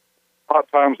 during the hot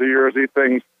times of year, these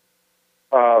things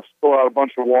spill out a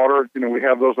bunch of water. We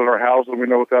have those in our house, and we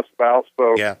know what that's about.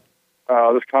 So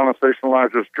this condensation line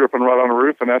is just dripping right on the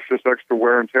roof, and that's just extra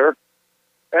wear and tear.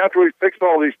 After we fix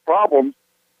all these problems,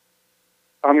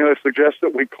 I'm going to suggest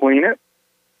that we clean it.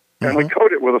 and we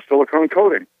coat it with a silicone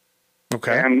coating.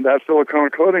 Okay. And that silicone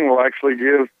coating will actually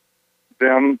give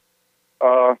them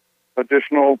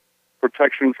additional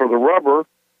protection for the rubber.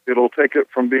 It'll take it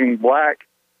from being black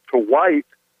to white.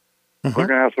 They're going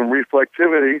to have some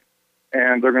reflectivity,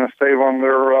 and they're going to save on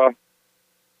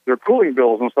their cooling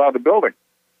bills inside the building.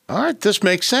 All right, this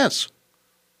makes sense.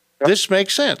 Yep. This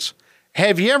makes sense.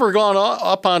 Have you ever gone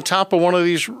up on top of one of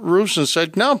these roofs and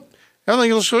said, no,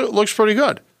 everything looks pretty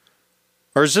good?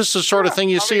 Or is this the sort of thing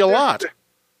you see a lot?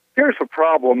 Here's the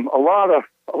problem. A lot of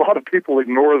people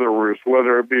ignore their roofs,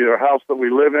 whether it be a house that we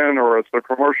live in or it's a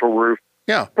commercial roof.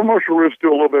 Yeah. Commercial roofs do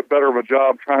a little bit better of a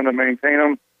job trying to maintain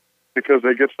them because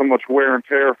they get so much wear and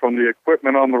tear from the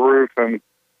equipment on the roof and,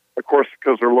 of course,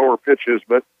 because they're lower pitches.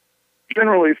 But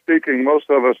generally speaking, most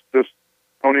of us just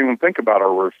don't even think about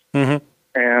our roofs. Mm-hmm.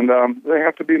 And they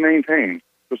have to be maintained,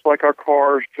 just like our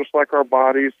cars, just like our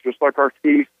bodies, just like our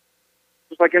teeth,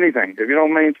 just like anything. If you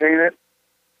don't maintain it,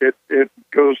 it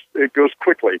goes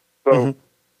quickly. So,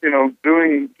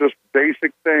 doing just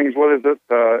basic things. What is it?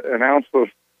 An ounce of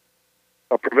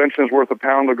prevention is worth a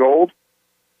pound of gold.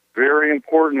 Very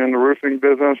important in the roofing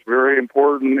business. Very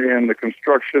important in the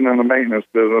construction and the maintenance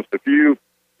business. If you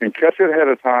can catch it ahead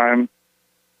of time,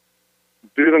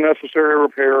 do the necessary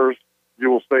repairs, you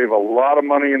will save a lot of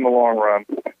money in the long run,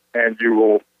 and you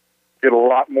will get a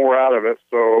lot more out of it.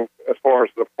 So, as far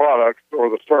as the products or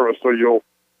the service, so you'll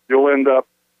end up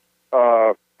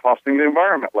costing the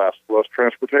environment less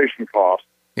transportation costs,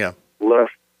 less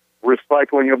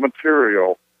recycling of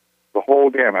material, the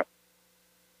whole gamut.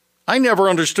 I never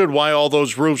understood why all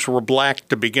those roofs were black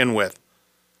to begin with.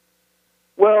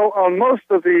 Well, on most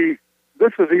of this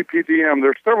is EPDM.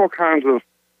 There's several kinds of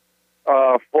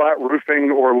flat roofing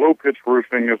or low-pitch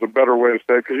roofing is a better way to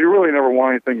say it, because you really never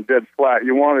want anything dead flat.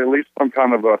 You want at least some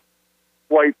kind of a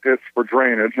white pitch for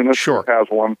drainage, and this has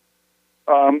one.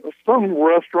 Some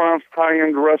restaurants,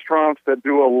 high-end restaurants that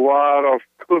do a lot of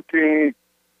cooking,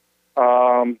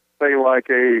 say like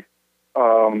a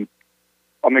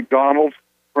McDonald's,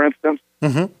 for instance,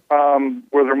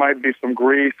 where there might be some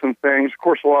grease and things. Of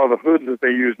course, a lot of the hoods that they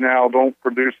use now don't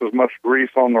produce as much grease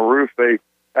on the roof. They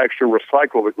actually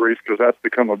recycle the grease because that's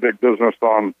become a big business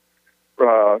on,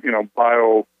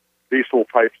 biodiesel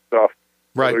type stuff.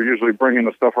 Right. So they're usually bringing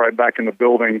the stuff right back in the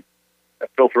building and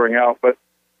filtering out. But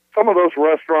some of those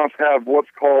restaurants have what's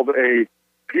called a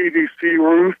PVC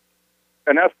roof,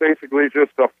 and that's basically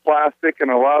just a plastic, and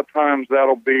a lot of times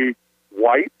that'll be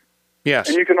white. Yes.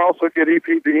 And you can also get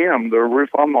EPDM, the roof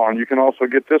I'm on. You can also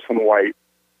get this in white.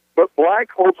 But black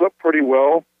holds up pretty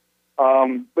well.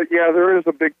 But, yeah, there is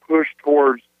a big push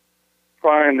towards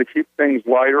trying to keep things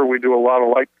lighter. We do a lot of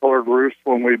light-colored roofs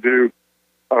when we redo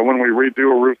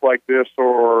a roof like this,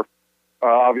 or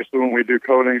obviously when we do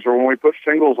coatings, or when we put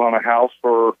shingles on a house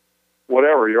or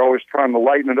whatever. You're always trying to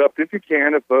lighten it up if you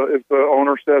can, if the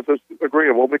owner says it's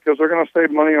agreeable, because they're going to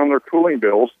save money on their cooling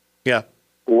bills. Yeah.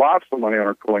 Lots of money on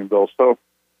our cooling bills. So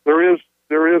there is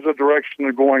a direction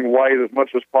of going white as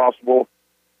much as possible.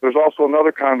 There's also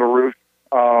another kind of roof,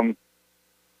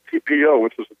 TPO,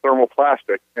 which is a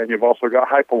thermoplastic, and you've also got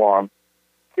Hypalon.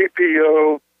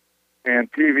 TPO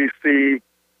and PVC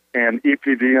and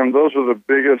EPDM, those are the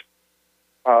biggest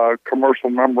commercial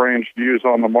membranes used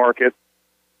on the market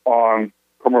on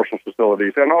commercial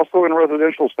facilities and also in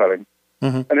residential settings.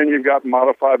 And then you've got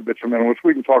modified bitumen, which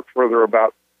we can talk further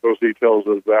about those details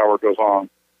as the hour goes on.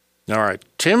 All right.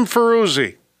 Tim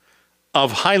Ferruzzi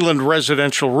of Highland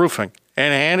Residential Roofing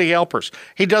and Handy Helpers.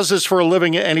 He does this for a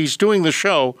living, and he's doing the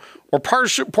show, or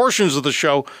portions of the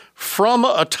show, from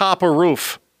atop a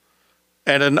roof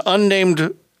at an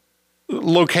unnamed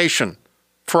location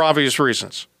for obvious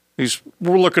reasons.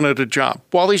 We're looking at a job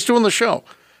while he's doing the show.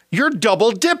 You're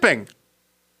double dipping.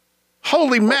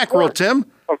 Holy mackerel, Tim.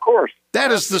 Of course.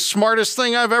 That is the smartest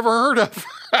thing I've ever heard of.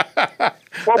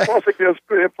 Well, plus it gives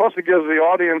the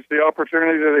audience the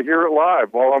opportunity to hear it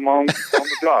live while I'm on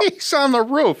the job. He's on the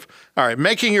roof. All right,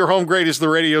 Making Your Home Great is the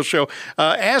radio show.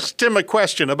 Ask Tim a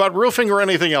question about roofing or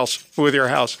anything else with your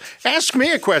house. Ask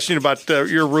me a question about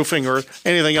your roofing or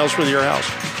anything else with your house.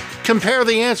 Compare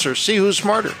the answers. See who's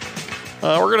smarter.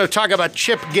 We're going to talk about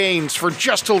Chip Gaines for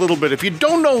just a little bit. If you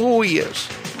don't know who he is,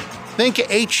 think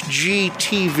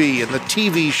HGTV and the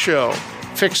TV show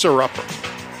Fixer Upper.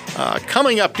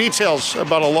 Coming up, details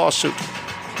about a lawsuit.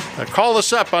 Call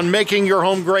us up on Making Your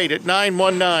Home Great at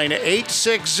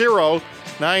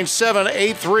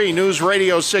 919-860-9783. News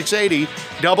Radio 680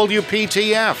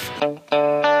 WPTF.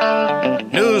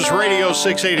 News Radio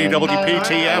 680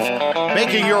 WPTF.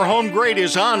 Making Your Home Great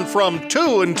is on from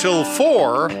 2 until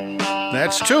 4.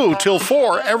 That's 2 till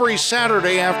 4 every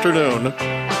Saturday afternoon.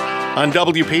 on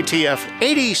WPTF.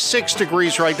 86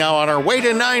 degrees right now, on our way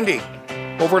to 90.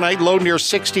 Overnight low near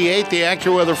 68. The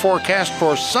AccuWeather forecast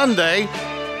for Sunday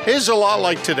is a lot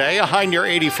like today, a high near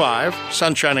 85,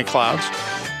 sunshine and clouds.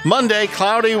 Monday,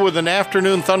 cloudy with an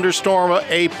afternoon thunderstorm,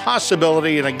 a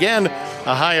possibility, and again,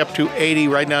 a high up to 80.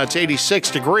 Right now, it's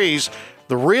 86 degrees.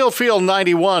 The Real Feel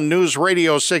 91, News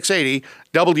Radio 680,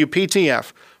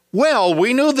 WPTF. Well,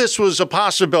 we knew this was a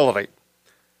possibility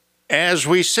as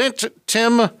we sent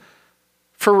Tim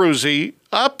Ferruzzi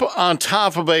up on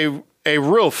top of a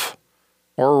roof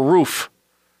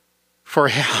for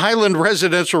Highland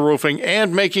Residential Roofing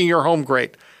and Making Your Home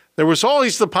Great. There was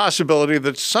always the possibility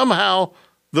that somehow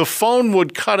the phone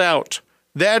would cut out.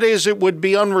 That is, it would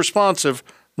be unresponsive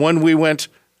when we went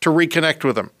to reconnect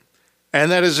with him. And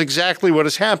that is exactly what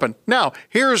has happened. Now,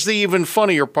 here's the even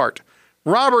funnier part.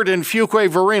 Robert in Fuquay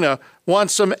Varina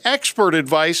wants some expert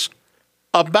advice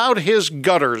about his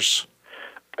gutters.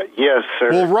 Yes,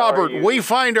 sir. Well, Robert, we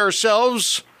find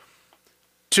ourselves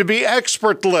to be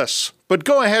expertless. But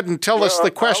go ahead and tell us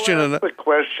the question. I'll ask the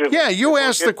question. Yeah, you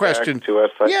asked the question. To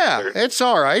us, it's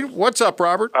all right. What's up,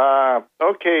 Robert?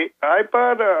 Okay, I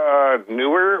bought a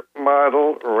newer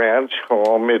model ranch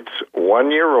home. It's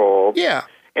 1 year old. Yeah.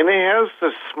 And it has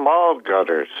the small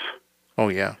gutters. Oh,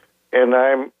 yeah. And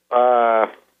I'm,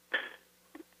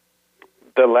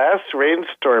 the last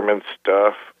rainstorm and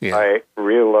stuff, I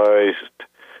realized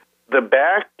the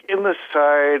back and the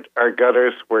side, our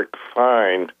gutters work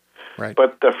fine. Right.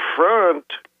 But the front,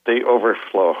 they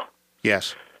overflow.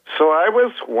 Yes. So I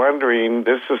was wondering,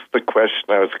 this is the question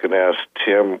I was going to ask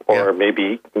Tim, or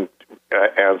maybe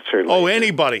answer later. Oh,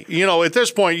 anybody. You know, at this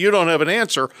point, you don't have an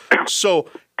answer. So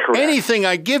anything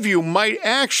I give you might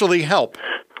actually help.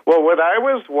 Well, what I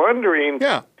was wondering,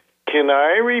 can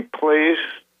I replace,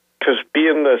 because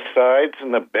being the sides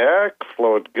and the back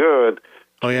flowed good,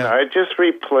 can I just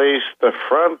replace the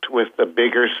front with the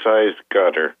bigger size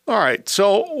gutter? All right.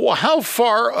 So how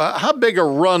far, how big a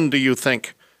run do you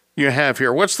think you have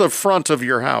here? What's the front of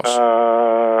your house?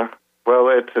 Well,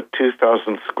 it's a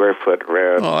 2,000 square foot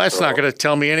run. Oh, that's not going to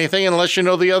tell me anything unless you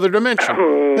know the other dimension.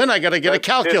 Then I got to get a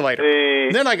calculator.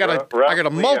 Then I got to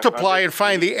multiply and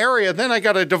find the area. Then I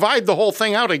got to divide the whole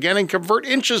thing out again and convert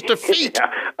inches to feet.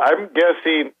 I'm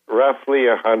guessing roughly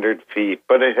 100 feet,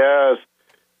 but it has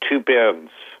 2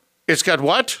 bends. It's got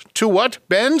what? 2 what?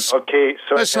 Bends? Okay,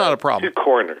 so that's not a problem. 2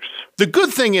 corners. The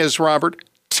good thing is, Robert,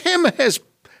 Tim has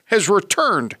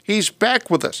returned. He's back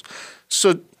with us.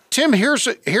 So, Tim, here's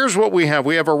what we have.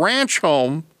 We have a ranch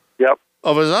home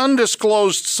of an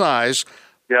undisclosed size.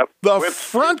 Yep. The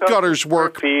front gutters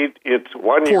work feet, it's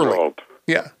 1 year old.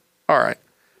 Yeah. All right.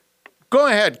 Go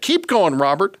ahead. Keep going,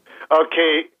 Robert.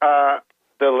 Okay.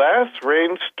 The last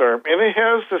rainstorm, and it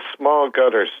has the small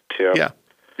gutters, Tim. Yeah.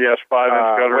 Yes,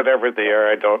 5-inch gutters. Whatever they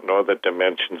are, I don't know the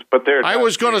dimensions, but they're. I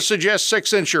was going to suggest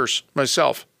 6-inchers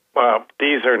myself. Well,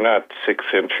 these are not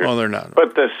 6-inchers. Oh, they're not.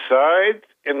 But the sides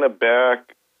and the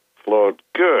back flowed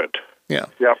good. Yeah.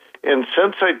 Yep. And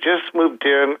since I just moved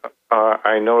in,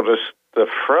 I noticed the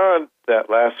front, that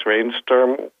last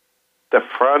rainstorm, the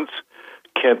fronts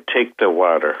can't take the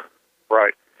water.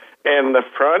 Right. And the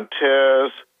front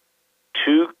has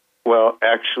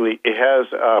actually, it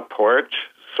has a porch,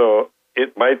 so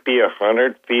it might be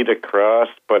 100 feet across,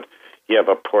 but you have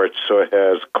a porch, so it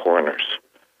has corners.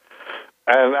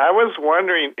 And I was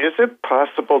wondering, is it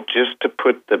possible just to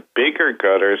put the bigger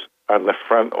gutters on the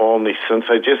front only, since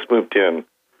I just moved in?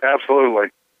 Absolutely.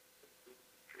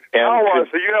 And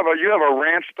so you have a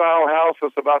ranch style house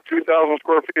that's about 2,000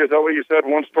 square feet. Is that what you said?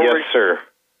 1 story? Yes, sir.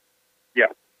 Yeah.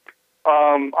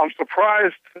 I'm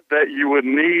surprised that you would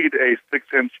need a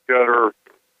 6-inch gutter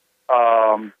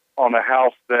on a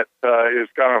house that is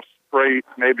kind of straight,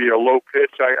 maybe a low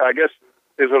pitch. I guess,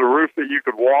 is it a roof that you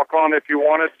could walk on if you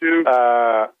wanted to?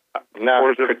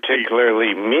 Not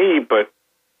particularly me, but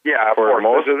for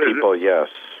most people, yes.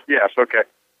 Yes, okay.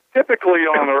 Typically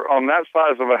on that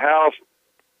size of a house,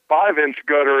 5-inch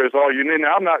gutter is all you need.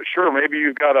 Now, I'm not sure. Maybe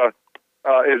you've got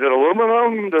is it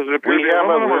aluminum? Does it appear we have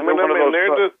aluminum, and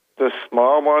they're the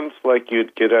small ones like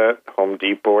you'd get at Home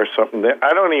Depot or something.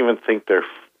 I don't even think they're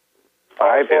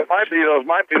 5-inch. It might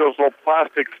be those little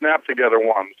plastic snap-together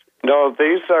ones. No,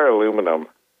 these are aluminum.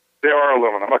 They are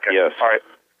aluminum. Okay. Yes. All right.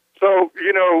 So,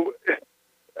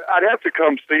 I'd have to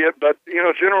come see it, but,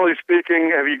 generally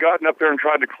speaking, have you gotten up there and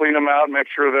tried to clean them out and make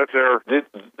sure that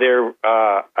they're...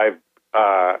 I've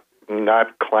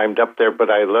not climbed up there, but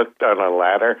I looked on a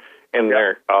ladder, and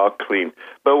they're all clean.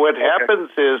 But what happens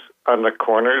is, on the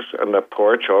corners and the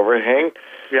porch overhang,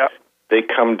 they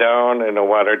come down, and the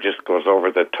water just goes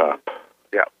over the top.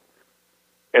 Yeah.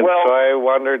 And so I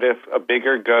wondered if a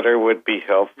bigger gutter would be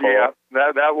helpful. Yeah,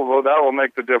 that will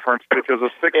make the difference because a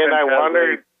 6 And I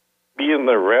wondered, being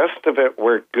the rest of it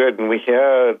worked good, and we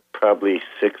had probably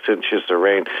 6 inches of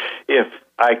rain, if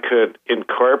I could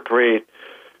incorporate,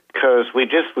 because we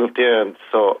just moved in,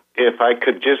 so if I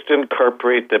could just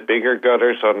incorporate the bigger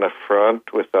gutters on the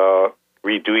front without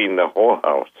redoing the whole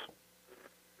house.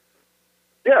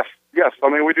 Yes. I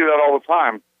mean, we do that all the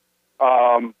time.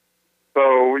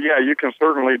 So, yeah, you can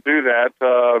certainly do that.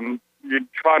 You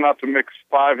try not to mix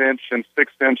 5-inch and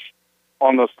 6-inch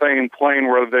on the same plane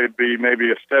where they'd be maybe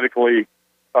aesthetically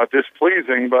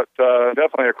displeasing, but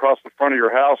definitely across the front of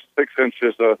your house, 6-inch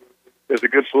is a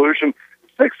good solution.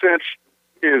 6-inch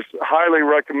is highly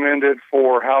recommended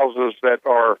for houses that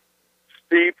are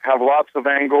steep, have lots of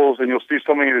angles, and you'll see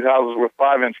so many of these houses with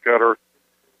 5-inch gutter.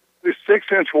 The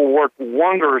 6-inch will work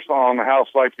wonders on a house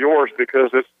like yours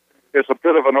because it's a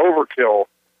bit of an overkill.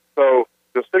 So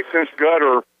the 6-inch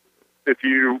gutter, if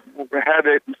you had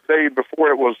it, say, before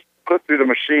it was put through the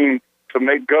machine to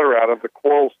make gutter out of the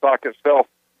coil stock itself,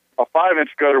 a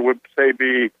 5-inch gutter would, say,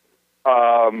 be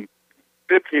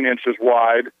 15 inches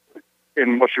wide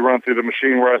in what you run through the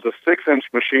machine, whereas a 6-inch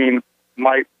machine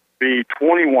might be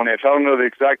 21 inch. I don't know the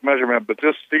exact measurement, but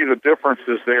just see the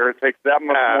differences there. It takes that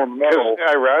much more metal.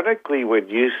 Ironically, when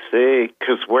you say,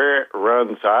 because where it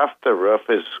runs off the roof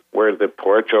is where the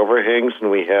porch overhangs,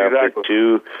 and we have the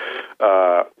two,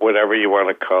 whatever you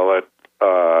want to call it,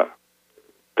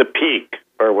 the peak,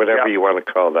 or whatever you want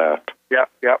to call that. Yeah.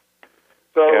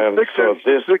 So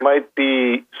this might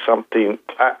be something.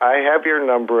 I have your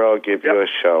number. I'll give you a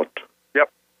shout. Yep,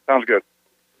 sounds good.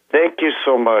 Thank you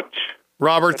so much.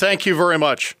 Robert, thank you very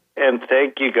much. And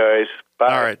thank you, guys.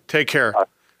 Bye. All right, take care.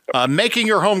 Making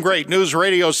Your Home Great, News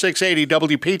Radio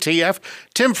 680 WPTF.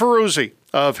 Tim Ferruzzi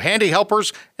of Handy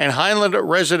Helpers and Highland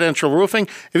Residential Roofing.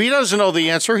 If he doesn't know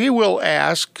the answer, he will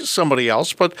ask somebody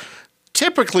else, but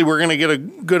typically we're going to get a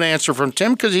good answer from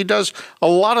Tim because he does a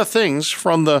lot of things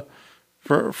from the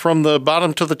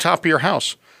bottom to the top of your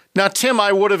house. Now, Tim,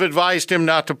 I would have advised him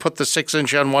not to put the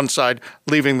 6-inch on one side,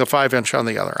 leaving the 5-inch on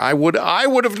the other. I would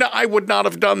not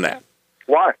have done that.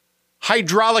 Why?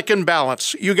 Hydraulic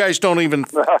imbalance. You guys don't even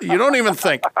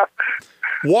think.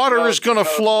 Water is going to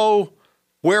flow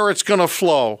where it's going to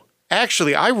flow.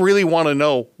 Actually, I really want to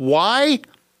know why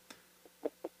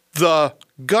the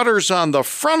gutters on the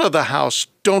front of the house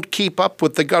don't keep up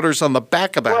with the gutters on the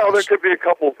back of the house. Well, there could be a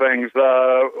couple things.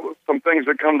 Some things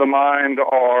that come to mind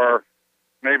are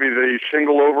maybe the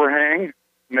shingle overhang.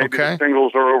 Maybe the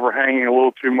shingles are overhanging a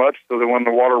little too much so that when the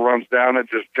water runs down, it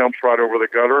just jumps right over the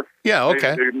gutter. Yeah,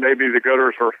 okay. Maybe the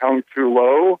gutters are hung too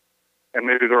low, and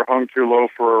maybe they're hung too low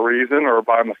for a reason or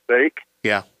by mistake.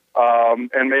 Yeah.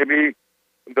 And maybe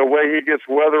the way he gets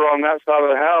weather on that side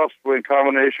of the house in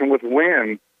combination with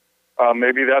wind,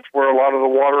 maybe that's where a lot of the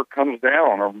water comes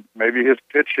down, or maybe his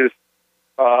pitch is,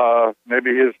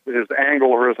 maybe his angle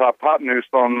or his hypotenuse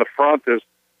on the front is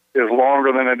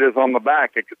longer than it is on the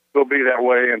back. It could still be that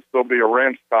way and still be a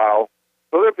wrench style.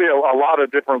 So there'd be a lot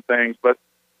of different things, but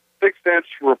 6-inch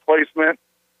replacement,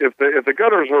 if the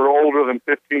gutters are older than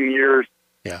 15 years,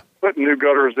 putting new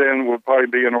gutters in would probably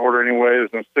be in order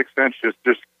anyways, and 6-inch is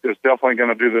definitely going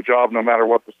to do the job no matter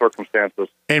what the circumstances.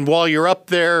 And while you're up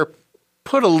there,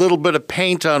 put a little bit of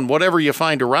paint on whatever you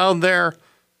find around there.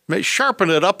 Sharpen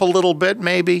it up a little bit,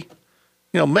 maybe.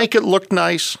 Make it look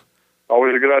nice.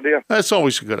 Always a good idea. That's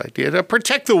always a good idea. To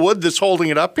protect the wood that's holding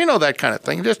it up, that kind of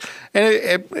thing.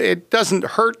 It doesn't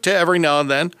hurt to every now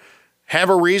and then have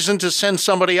a reason to send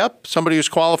somebody up, somebody who's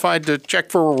qualified to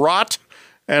check for rot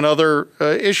and other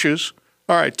issues.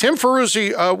 All right, Tim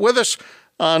Ferruzzi with us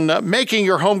on Making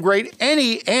Your Home Great.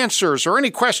 Any answers or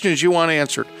any questions you want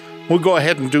answered, we'll go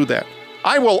ahead and do that.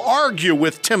 I will argue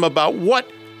with Tim about what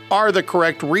are the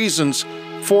correct reasons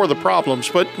for the problems,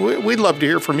 but we'd love to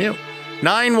hear from you.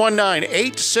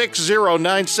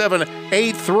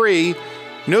 919-860-9783,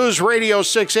 News Radio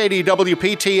 680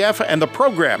 WPTF, and the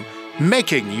program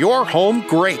Making Your Home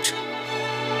Great.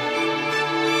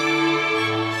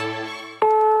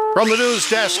 From the news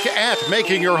desk at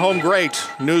Making Your Home Great,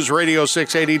 News Radio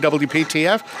 680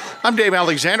 WPTF, I'm Dave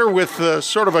Alexander with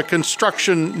sort of a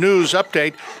construction news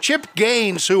update. Chip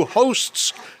Gaines, who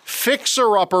hosts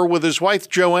Fixer Upper with his wife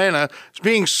Joanna, is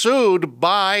being sued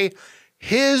by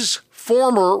his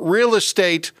former real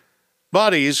estate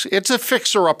buddies. It's a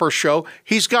fixer-upper show.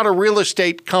 He's got a real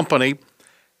estate company,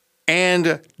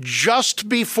 and just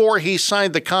before he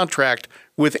signed the contract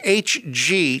with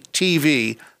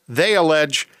HGTV, they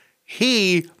allege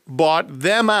he bought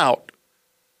them out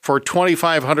for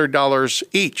 $2,500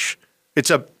 each.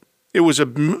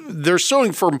 They're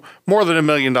suing for more than $1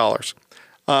 million.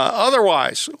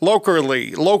 Otherwise,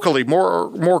 locally,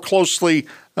 more closely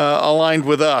aligned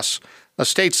with us. A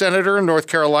state senator in North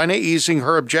Carolina easing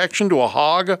her objection to a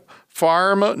hog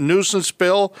farm nuisance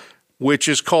bill, which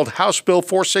is called House Bill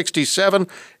 467.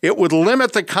 It would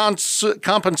limit the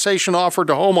compensation offered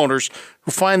to homeowners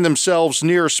who find themselves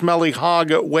near smelly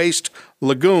hog waste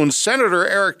lagoons. Senator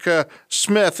Erica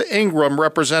Smith Ingram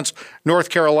represents North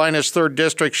Carolina's 3rd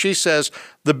District. She says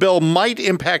the bill might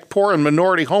impact poor and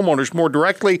minority homeowners more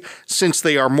directly since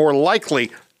they are more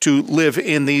likely to live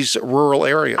in these rural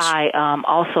areas. I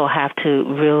also have to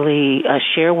really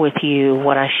share with you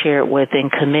what I shared with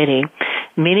in committee.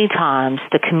 Many times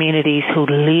the communities who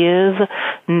live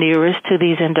nearest to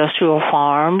these industrial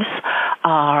farms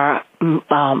are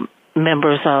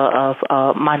members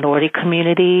of minority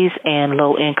communities and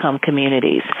low-income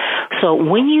communities. So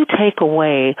when you take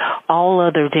away all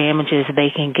other damages they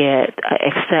can get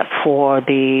except for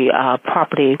the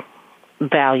property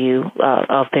value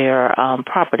of their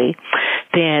property,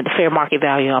 then fair market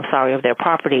value, of their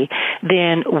property,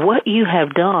 then what you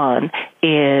have done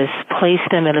is place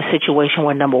them in a situation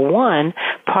where, number one,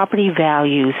 property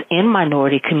values in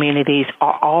minority communities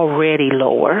are already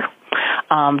lower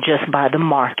just by the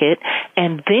market.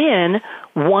 And then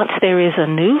once there is a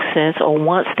nuisance or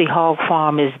once the hog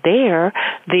farm is there,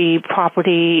 the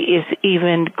property is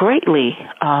even greatly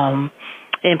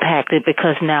impacted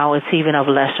because now it's even of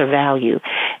lesser value.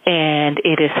 And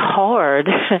it is hard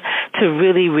to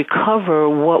really recover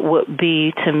what would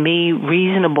be, to me, a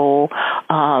reasonable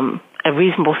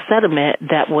settlement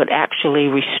that would actually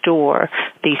restore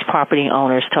these property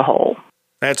owners to whole.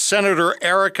 That's Senator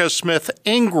Erica Smith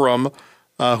Ingram,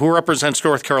 who represents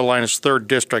North Carolina's 3rd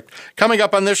District. Coming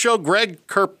up on this show, Greg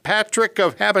Kirkpatrick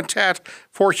of Habitat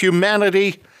for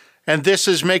Humanity. And this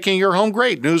is Making Your Home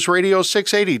Great, News Radio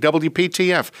 680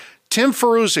 WPTF. Tim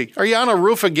Ferruzzi, are you on a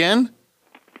roof again?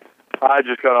 I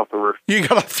just got off the roof. You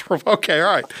got off the roof. Okay,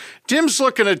 all right. Tim's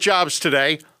looking at jobs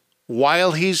today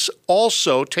while he's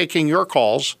also taking your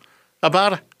calls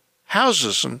about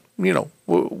houses and,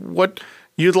 what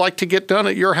you'd like to get done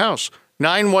at your house.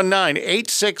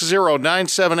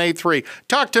 919-860-9783.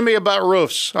 Talk to me about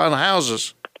roofs on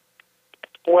houses.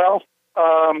 Well,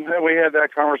 we had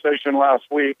that conversation last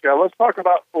week. Let's talk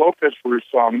about low-pitch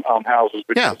roofs on houses.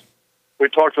 Because we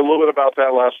talked a little bit about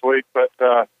that last week, but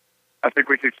I think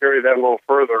we could carry that a little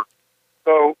further.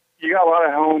 So you got a lot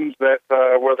of homes that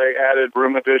where they added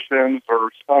room additions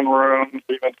or sunrooms,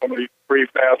 even some of these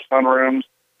prefab sunrooms,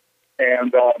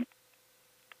 and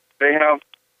they have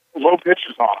low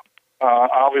pitches on them.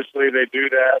 Obviously, they do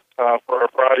that for a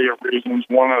variety of reasons.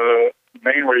 One of the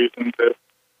main reasons is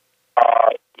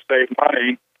to save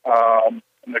money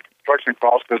in the construction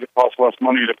cost, because it costs less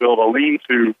money to build a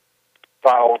lean-to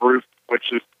style roof,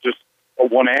 which is just a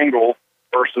one angle,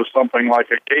 versus something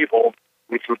like a gable,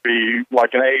 which would be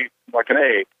like an A.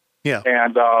 Yeah.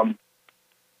 And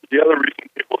the other reason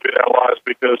people do that a lot is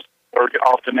because they're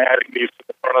often adding these to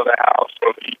the front of the house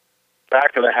or the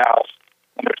back of the house,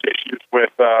 and there's issues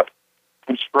with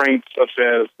constraints such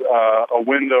as a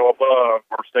window above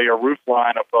or, say, a roof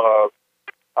line above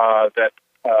that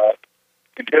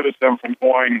inhibits them from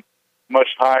going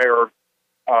much higher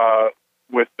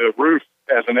with the roof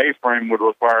as an A-frame would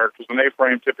require, because an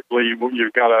A-frame typically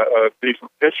you've got a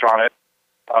decent pitch on it,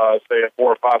 say a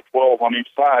 4 or 5 12 on each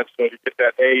side. So to get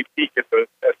that A peak at the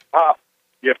top,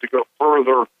 you have to go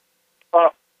further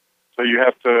up. So you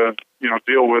have to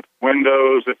deal with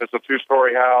windows if it's a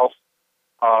 2-story house,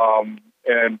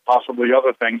 and possibly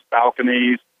other things,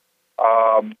 balconies,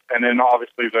 and then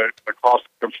obviously the cost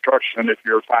of construction. If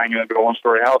you're tying it into a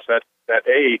 1-story house, that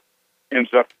A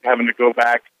ends up having to go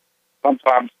back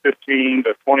sometimes 15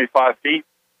 to 25 feet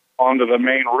onto the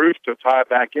main roof to tie it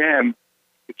back in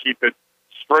to keep it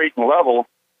straight and level.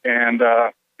 And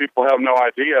people have no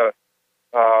idea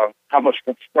how much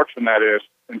construction that is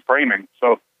in framing.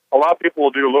 So a lot of people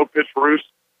will do low-pitch roofs,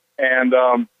 and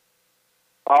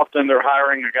often they're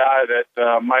hiring a guy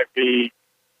that might be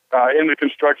in the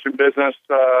construction business,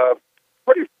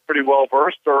 pretty well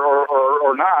versed,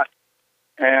 or not,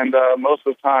 and most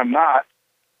of the time not.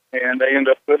 And they end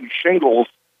up putting shingles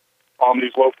on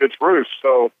these low-pitch roofs.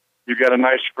 So you've got a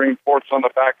nice screen porch on the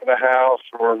back of the house,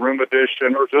 or a room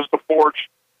addition, or just a porch,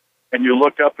 and you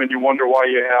look up and you wonder why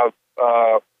you have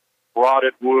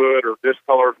rotted wood or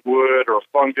discolored wood or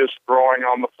fungus growing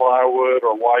on the plywood,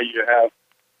 or why you have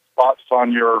spots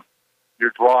on your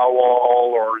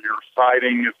drywall, or your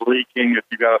siding is leaking if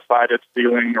you got a sided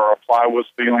ceiling or a plywood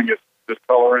ceiling is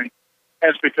discoloring.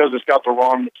 And it's because it's got the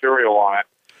wrong material on it.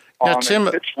 Now, Tim,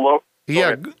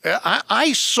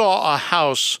 I saw a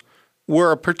house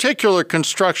where a particular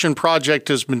construction project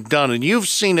has been done, and you've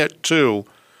seen it too,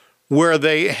 where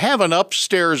they have an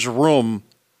upstairs room,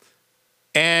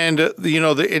 and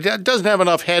it doesn't have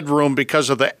enough headroom because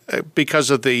of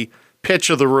the pitch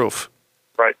of the roof.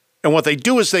 Right. And what they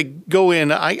do is they go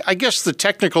in. I guess the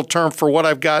technical term for what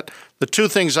I've got, the two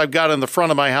things I've got in the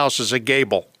front of my house is a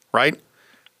gable, right?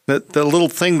 The little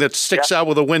thing that sticks out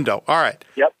with a window. All right.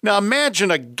 Yep. Now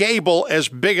imagine a gable as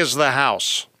big as the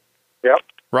house. Yep.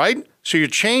 Right? So you're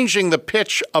changing the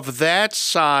pitch of that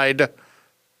side,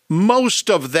 most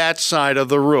of that side of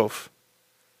the roof.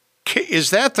 Is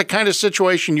that the kind of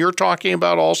situation you're talking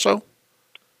about also?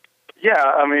 Yeah,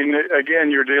 I mean,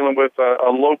 again, you're dealing with a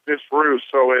low-pitch roof,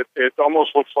 so it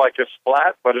almost looks like it's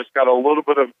flat, but it's got a little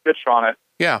bit of pitch on it.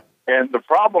 Yeah. And the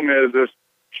problem is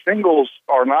shingles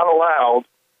are not allowed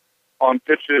on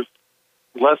pitches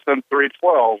less than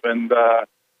 312. And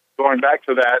going back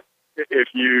to that, if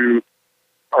you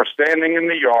are standing in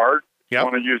the yard, yep. I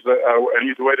want to use an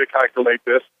easy way to calculate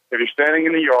this. If you're standing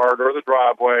in the yard or the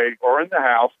driveway or in the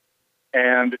house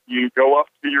and you go up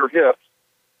to your hips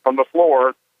from the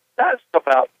floor, that's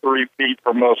about 3 feet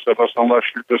for most of us, unless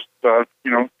you're just,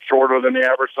 shorter than the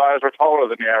average size or taller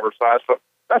than the average size. So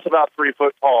that's about 3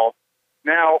 foot tall.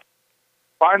 Now,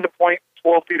 find a point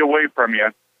 12 feet away from you,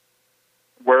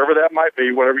 wherever that might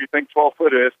be, whatever you think 12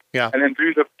 foot is, yeah. and then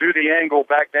do the angle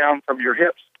back down from your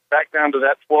hips, back down to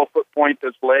that 12-foot point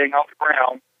that's laying on the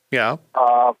ground. Yeah.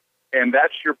 And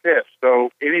that's your pitch.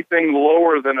 So anything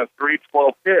lower than a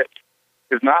 312 pitch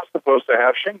is not supposed to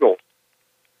have shingles.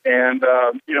 And,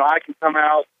 I can come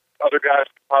out, other guys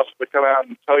can possibly come out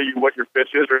and tell you what your pitch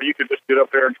is, or you could just get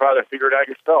up there and try to figure it out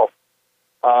yourself.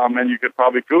 And you could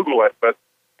probably Google it. But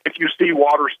if you see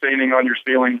water staining on your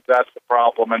ceilings, that's the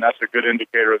problem, and that's a good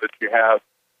indicator that you have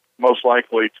most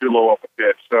likely too low of a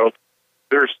pitch. So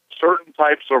there's certain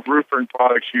types of roofing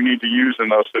products you need to use in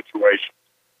those situations.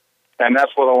 And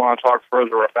that's what I want to talk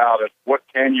further about, is what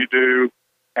can you do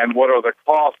and what are the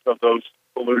costs of those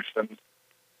solutions.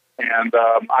 And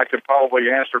I could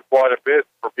probably answer quite a bit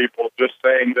for people just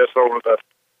saying this over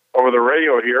the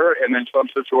radio here. And in some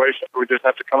situations, we just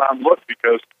have to come out and look,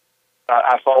 because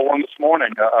I saw one this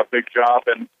morning, a big job,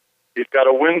 and he's got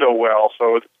a window well.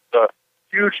 So it's a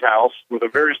huge house with a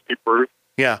very steep roof.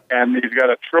 Yeah. And he's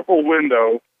got a triple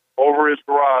window over his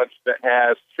garage that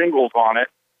has shingles on it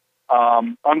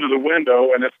under the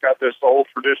window, and it's got this old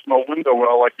traditional window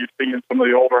well like you see in some of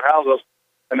the older houses,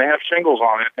 and they have shingles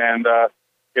on it. And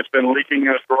it's been leaking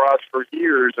in his garage for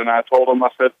years, and I told him, I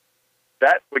said,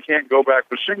 that we can't go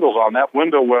back with shingles on that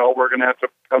window well. We're going to have to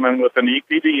come in with an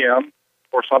EPDM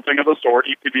or something of the sort.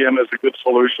 EPDM is a good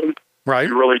solution. Right.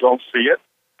 You really don't see it.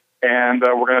 And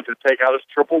we're going to have to take out his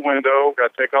triple window,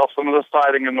 got to take off some of the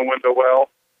siding in the window well,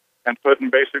 and put in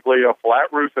basically a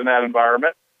flat roof in that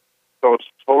environment. So it's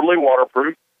totally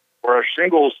waterproof, whereas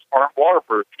shingles aren't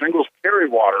waterproof. Shingles carry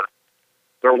water.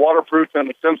 They're waterproof in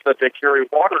the sense that they carry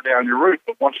water down your roof,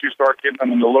 but once you start getting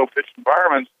them into low-pitched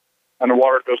environments and the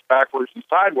water goes backwards and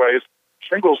sideways,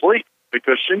 shingles leak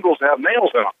because shingles have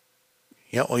nails in them.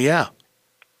 Yeah, well, yeah.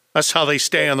 That's how they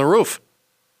stay on the roof.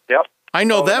 Yep. I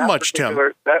know that much, Tim.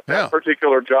 That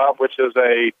particular job, which is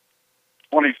a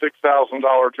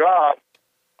 $26,000 job,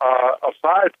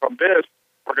 aside from this,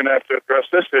 we're going to have to address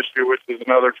this issue, which is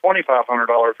another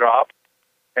 $2,500 job.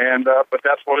 And but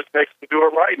that's what it takes to do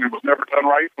it right, and it was never done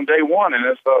right from day one, and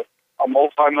it's a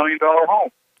multi-million-dollar home.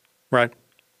 Right.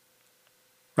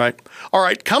 Right. All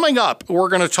right, coming up, we're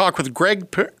going to talk with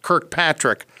Greg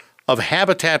Kirkpatrick of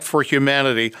Habitat for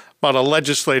Humanity about a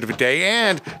legislative day,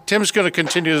 and Tim's going to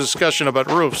continue the discussion about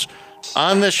roofs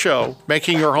on this show,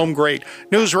 Making Your Home Great.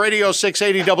 News Radio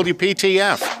 680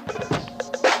 WPTF.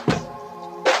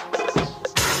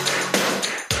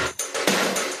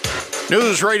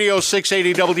 News Radio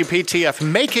 680 WPTF,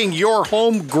 Making Your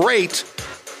Home Great.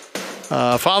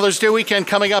 Father's Day weekend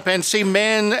coming up, NC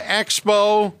Man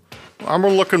Expo. I'm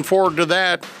looking forward to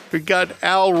that. We got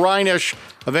Al Reinish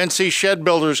of NC Shed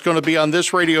Builders going to be on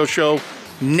this radio show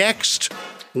next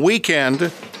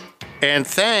weekend. And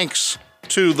thanks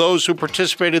to those who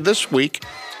participated this week,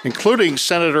 including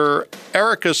Senator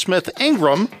Erica Smith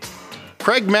Ingram,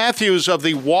 Craig Matthews of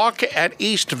the Walk at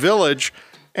East Village,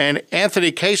 and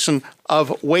Anthony Kaysen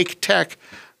of Wake Tech.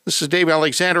 This is Dave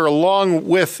Alexander along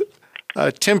with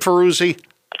Tim Ferruzzi,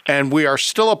 and we are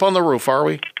still up on the roof, are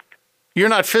we? You're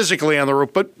not physically on the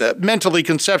roof, but mentally,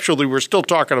 conceptually, we're still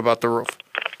talking about the roof.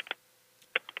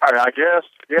 I guess,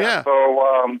 yeah.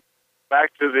 So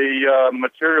back to the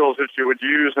materials that you would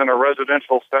use in a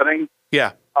residential setting.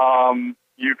 Yeah.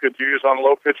 You could use on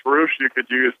low-pitch roofs. You could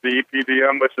use the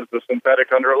EPDM, which is the synthetic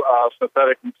material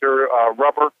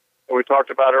rubber that we talked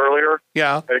about earlier.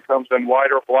 Yeah. It comes in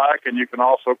white or black, and you can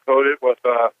also coat it with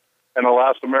an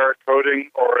elastomeric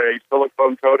coating or a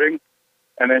silicone coating.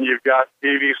 And then you've got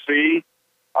PVC.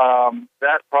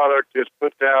 That product is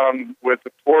put down with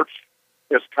the torch.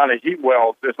 It's kind of heat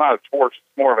weld. It's not a torch.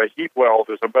 It's more of a heat weld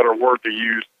is a better word to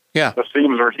use. Yeah. The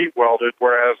seams are heat welded,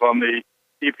 whereas on the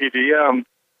EPDM,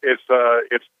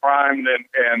 it's primed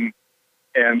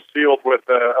and sealed with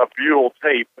a butyl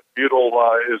tape. Butyl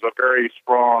is a very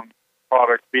strong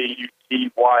product,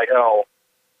 BUTYL.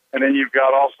 And then you've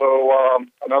got also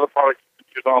another product you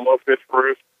can use on a low-pitch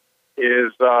roof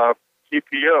is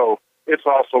TPO. It's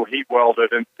also heat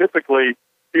welded, and typically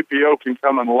TPO can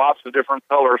come in lots of different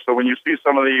colors. So when you see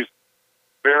some of these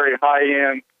very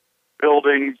high-end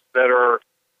buildings that are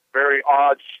very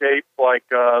odd shaped, like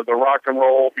the Rock and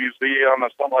Roll Museum or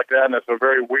something like that, and it's a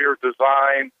very weird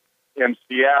design in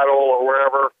Seattle or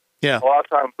wherever, Yeah. a lot of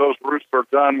times those roofs are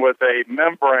done with a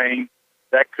membrane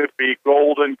that could be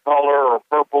golden color or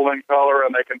purple in color,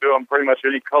 and they can do them pretty much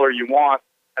any color you want,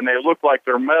 and they look like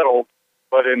they're metal,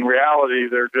 but in reality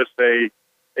they're just a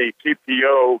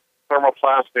TPO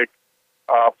thermoplastic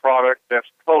product that's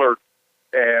colored.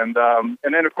 And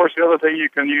then, of course, the other thing you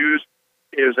can use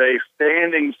is a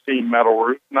standing seam metal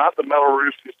roof, not the metal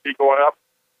roofs you see going up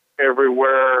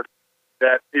everywhere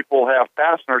that people have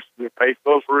fasteners to the base.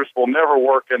 Those roofs will never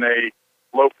work in a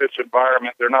low-pitch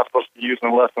environment. They're not supposed to be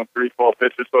using less than 312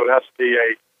 pitches, so it has to be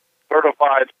a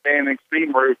certified standing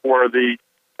seam roof where the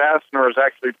fastener is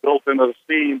actually built into the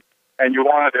seam, and you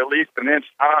want it at least an inch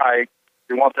high.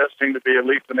 You want that seam to be at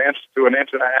least an inch to an inch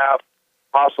and a half,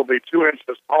 possibly 2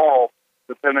 inches tall,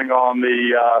 depending on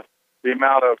the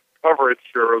amount of coverage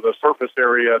or the surface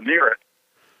area near it.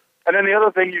 And then the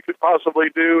other thing you could possibly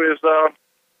do is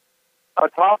a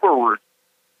copper roof.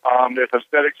 If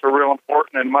aesthetics are real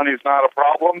important and money's not a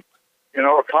problem,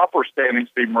 a copper standing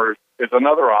seam roof is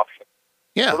another option.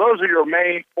 Yeah. So those are your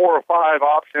main 4 or 5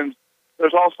 options.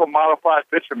 There's also modified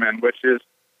bitumen, which is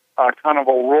kind of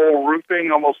a roll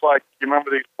roofing, almost like you remember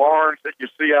these barns that you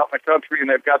see out in the country, and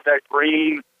they've got that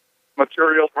green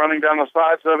material running down the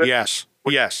sides of it. Yes.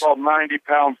 Which Yes. is called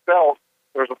 90-pound felt.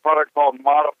 There's a product called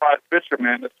modified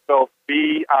bitumen. It's spelled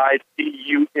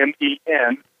BITUMEN,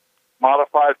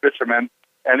 modified bitumen.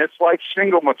 And it's like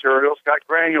shingle material. It's got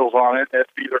granules on it.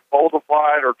 It's either cold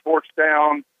applied or torched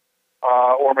down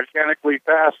or mechanically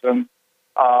fastened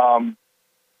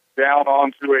down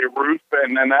onto a roof,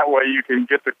 and then that way you can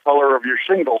get the color of your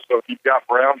shingles. So if you've got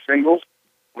brown shingles,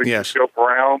 we can go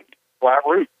brown flat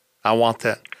roof. I want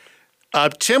that.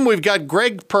 Tim, we've got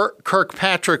Greg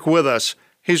Kirkpatrick with us.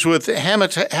 He's with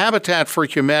Habitat for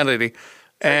Humanity.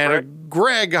 And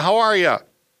Greg, how are you?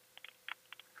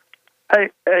 Hey,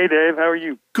 Dave. How are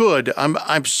you? Good.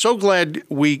 I'm so glad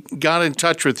we got in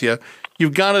touch with you.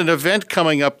 You've got an event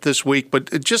coming up this week,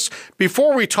 but just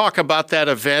before we talk about that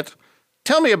event,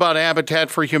 tell me about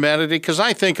Habitat for Humanity, because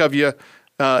I think of you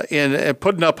in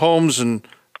putting up homes and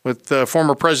with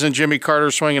former President Jimmy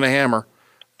Carter swinging a hammer.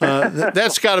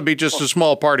 That's got to be just a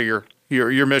small part of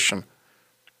your mission.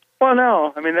 Well,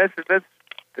 no. I mean, that's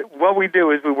what we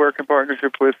do is we work in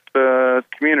partnership with the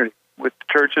community, with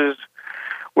churches,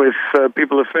 with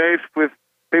people of faith, with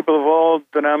people of all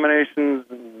denominations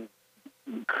and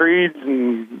creeds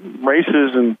and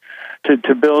races, and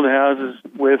to build houses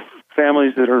with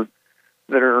families that are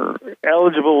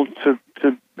eligible to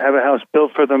have a house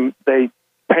built for them. They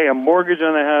pay a mortgage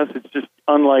on the house. It's just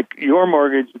unlike your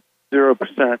mortgage,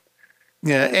 0%.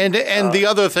 Yeah, and the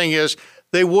other thing is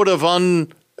they would have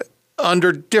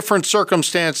under different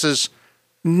circumstances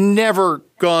never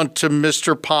gone to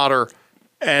Mr. Potter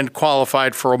and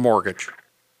qualified for a mortgage.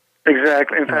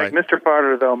 Exactly. In fact, Mr.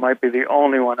 Potter, though, might be the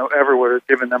only one who ever would have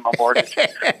given them a mortgage.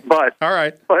 But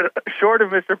But short of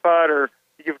Mr. Potter,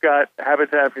 you've got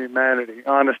Habitat for Humanity,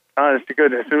 honest to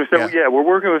goodness. And so, we're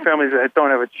working with families that don't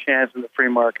have a chance in the free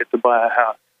market to buy a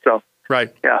house. So,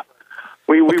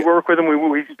 we work with them.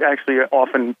 We actually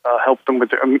often help them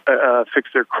with their, fix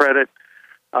their credit.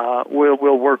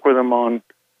 We'll work with them on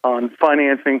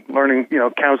financing, learning,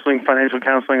 counseling, financial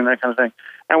counseling, and that kind of thing.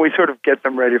 And we sort of get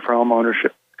them ready for home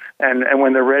ownership. And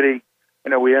when they're ready,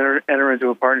 we enter into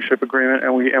a partnership agreement,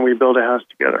 and we build a house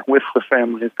together with the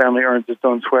family. The family earns its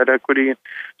own sweat equity, and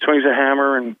swings a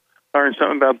hammer, and learns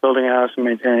something about building a house and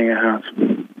maintaining a house.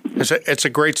 It's a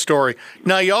great story.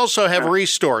 Now, you also have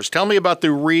Restores. Tell me about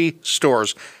the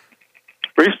Restores.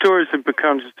 Restores have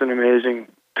become just an amazing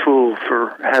tool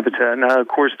for Habitat. Now, of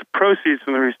course, the proceeds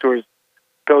from the Restores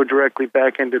go directly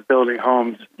back into building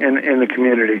homes in the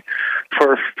community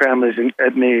for families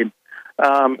at need.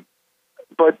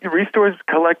 But Restores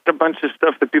collect a bunch of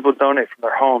stuff that people donate from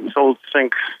their homes, old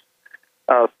sinks,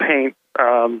 paint,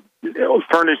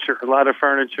 furniture, a lot of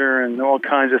furniture and all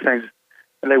kinds of things.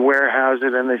 And they warehouse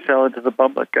it and they sell it to the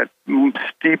public at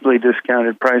steeply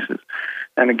discounted prices.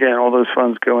 And again, all those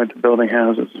funds go into building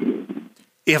houses.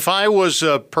 If I was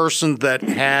a person that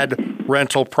had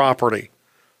rental property,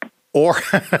 or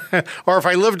if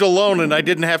I lived alone and I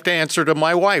didn't have to answer to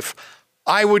my wife,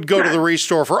 I would go to the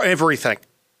Restore for everything.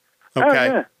 Okay?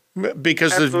 Oh, yeah.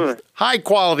 Because of high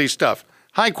quality stuff.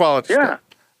 High quality stuff.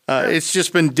 It's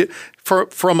just been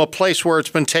from a place where it's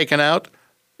been taken out.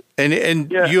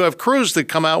 And you have crews that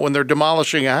come out when they're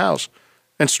demolishing a house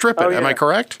and strip it. Am I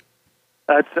correct?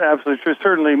 That's absolutely true.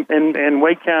 Certainly in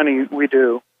Wake County we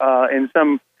do. In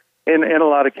a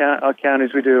lot of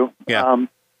counties we do. Yeah.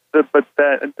 But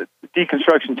the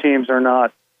deconstruction teams are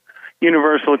not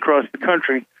universal across the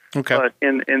country. Okay. But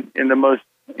in the most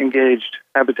engaged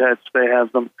habitats, they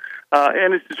have them.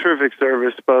 And it's a terrific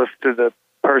service both to the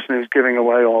person who's giving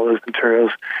away all those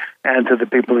materials and to the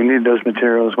people who need those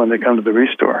materials when they come to the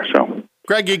Restore. So,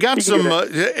 Greg, you got some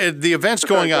the events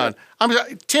going on.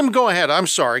 Tim, go ahead. I'm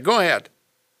sorry. Go ahead.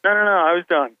 No, I was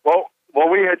done. Well,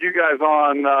 we had you guys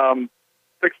on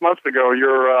 6 months ago.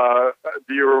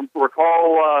 Do you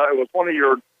recall it was one of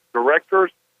your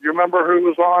directors? Do you remember who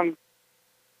was on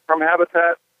from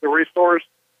Habitat, the Restores?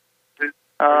 Did you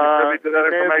privy to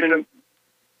that information?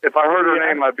 If I heard her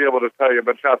name, I'd be able to tell you.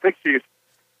 But I think she's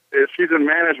in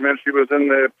management. She was in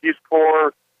the Peace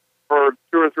Corps for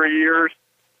 2 or 3 years.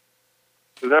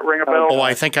 Does that ring a bell? Oh,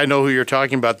 I think I know who you're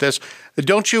talking about.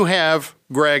 Don't you have,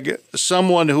 Greg,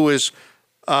 someone who is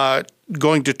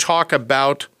going to talk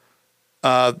about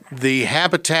the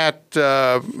Habitat,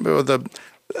 the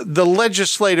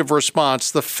legislative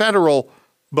response, the federal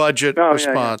budget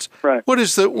response? Yeah. Right.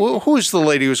 Who's the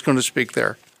lady who's going to speak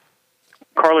there?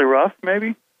 Carly Ruff,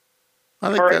 maybe? I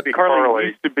think Carly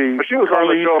used to be. But she was on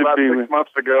the show about 6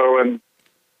 months ago, and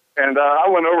I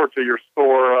went over to your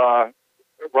store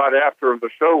right after the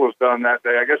show was done that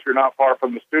day. I guess you're not far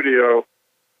from the studio.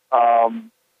 All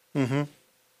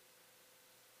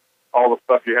the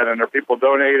stuff you had in there, people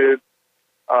donated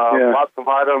lots of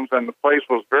items, and the place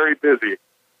was very busy.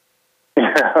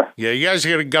 Yeah, you guys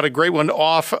got a great one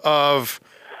off of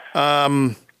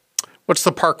what's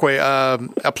the parkway?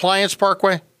 Appliance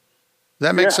Parkway. Does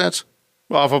that make sense?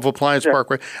 Off of Appliance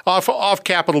Parkway, off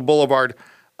Capitol Boulevard.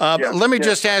 Let me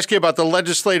just ask you about the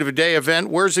Legislative Day event.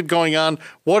 Where's it going on?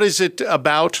 What is it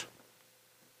about?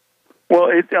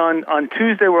 Well, on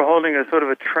Tuesday we're holding a sort of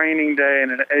a training day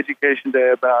and an education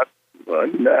day about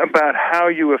how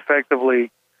you effectively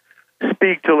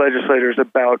speak to legislators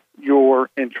about your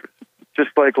interests,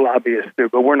 just like lobbyists do.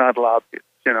 But we're not lobbyists,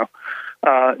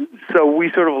 So we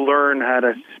sort of learn how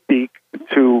to speak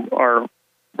to our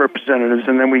representatives,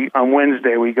 and then on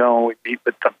Wednesday we go and we meet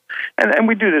with them, and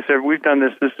we do this. We've done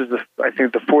this. This is I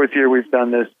think the fourth year we've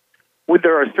done this.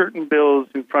 There are certain bills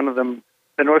in front of them.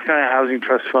 The North Carolina Housing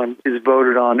Trust Fund is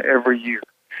voted on every year,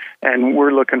 and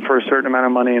we're looking for a certain amount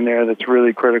of money in there that's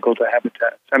really critical to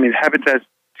Habitat. I mean, Habitats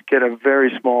get a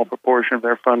very small proportion of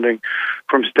their funding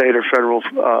from state or federal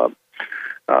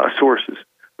sources,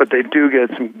 but they do get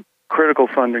some critical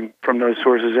funding from those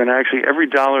sources, and actually every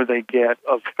dollar they get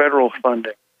of federal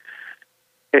funding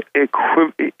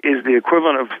is the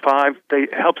equivalent of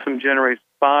helps them generate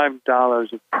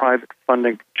 $5 of private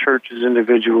funding for churches,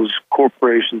 individuals,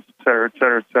 corporations, et cetera, et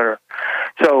cetera, et cetera.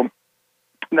 So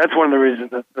that's one of the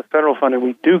reasons that the federal funding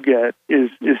we do get is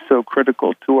so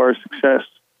critical to our success.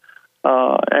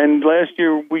 And last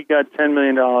year we got $10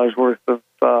 million worth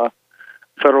of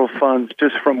federal funds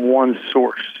just from one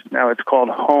source. Now it's called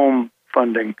home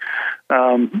funding,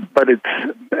 but it's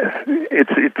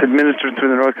administered through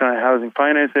the North Carolina Housing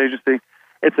Finance Agency.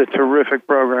 It's a terrific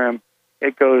program.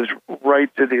 It goes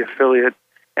right to the affiliate,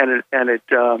 and it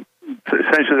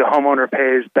essentially the homeowner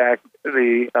pays back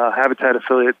the Habitat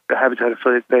affiliate. The Habitat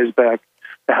affiliate pays back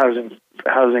the housing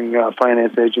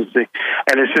finance agency,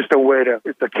 and it's just a way to.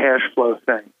 It's a cash flow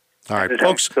thing. All right,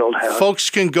 folks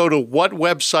can go to what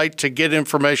website to get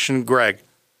information, Greg?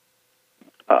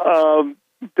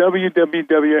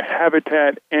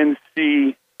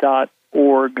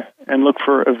 www.habitatnc.org and look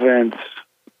for events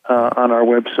on our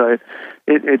website.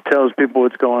 It tells people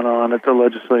what's going on at the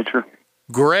legislature.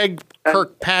 Greg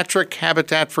Kirkpatrick,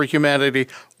 Habitat for Humanity.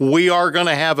 We are going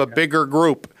to have a bigger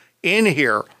group in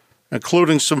here,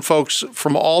 including some folks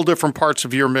from all different parts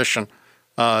of your mission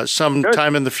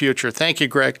sometime in the future. Thank you,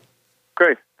 Greg.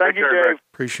 Great. Thank you, Dave.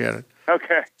 Appreciate it.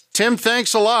 Okay. Tim,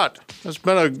 thanks a lot. It's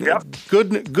been a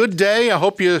good day. I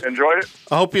hope you enjoyed it.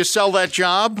 I hope you sell that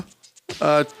job.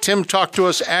 Tim talked to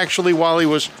us actually while he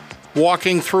was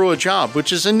walking through a job,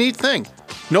 which is a neat thing.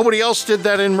 Nobody else did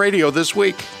that in radio this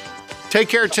week. Take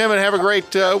care, Tim, and have a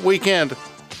great weekend.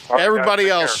 Right, everybody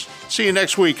guys, else, see you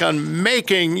next week on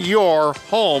Making Your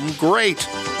Home Great.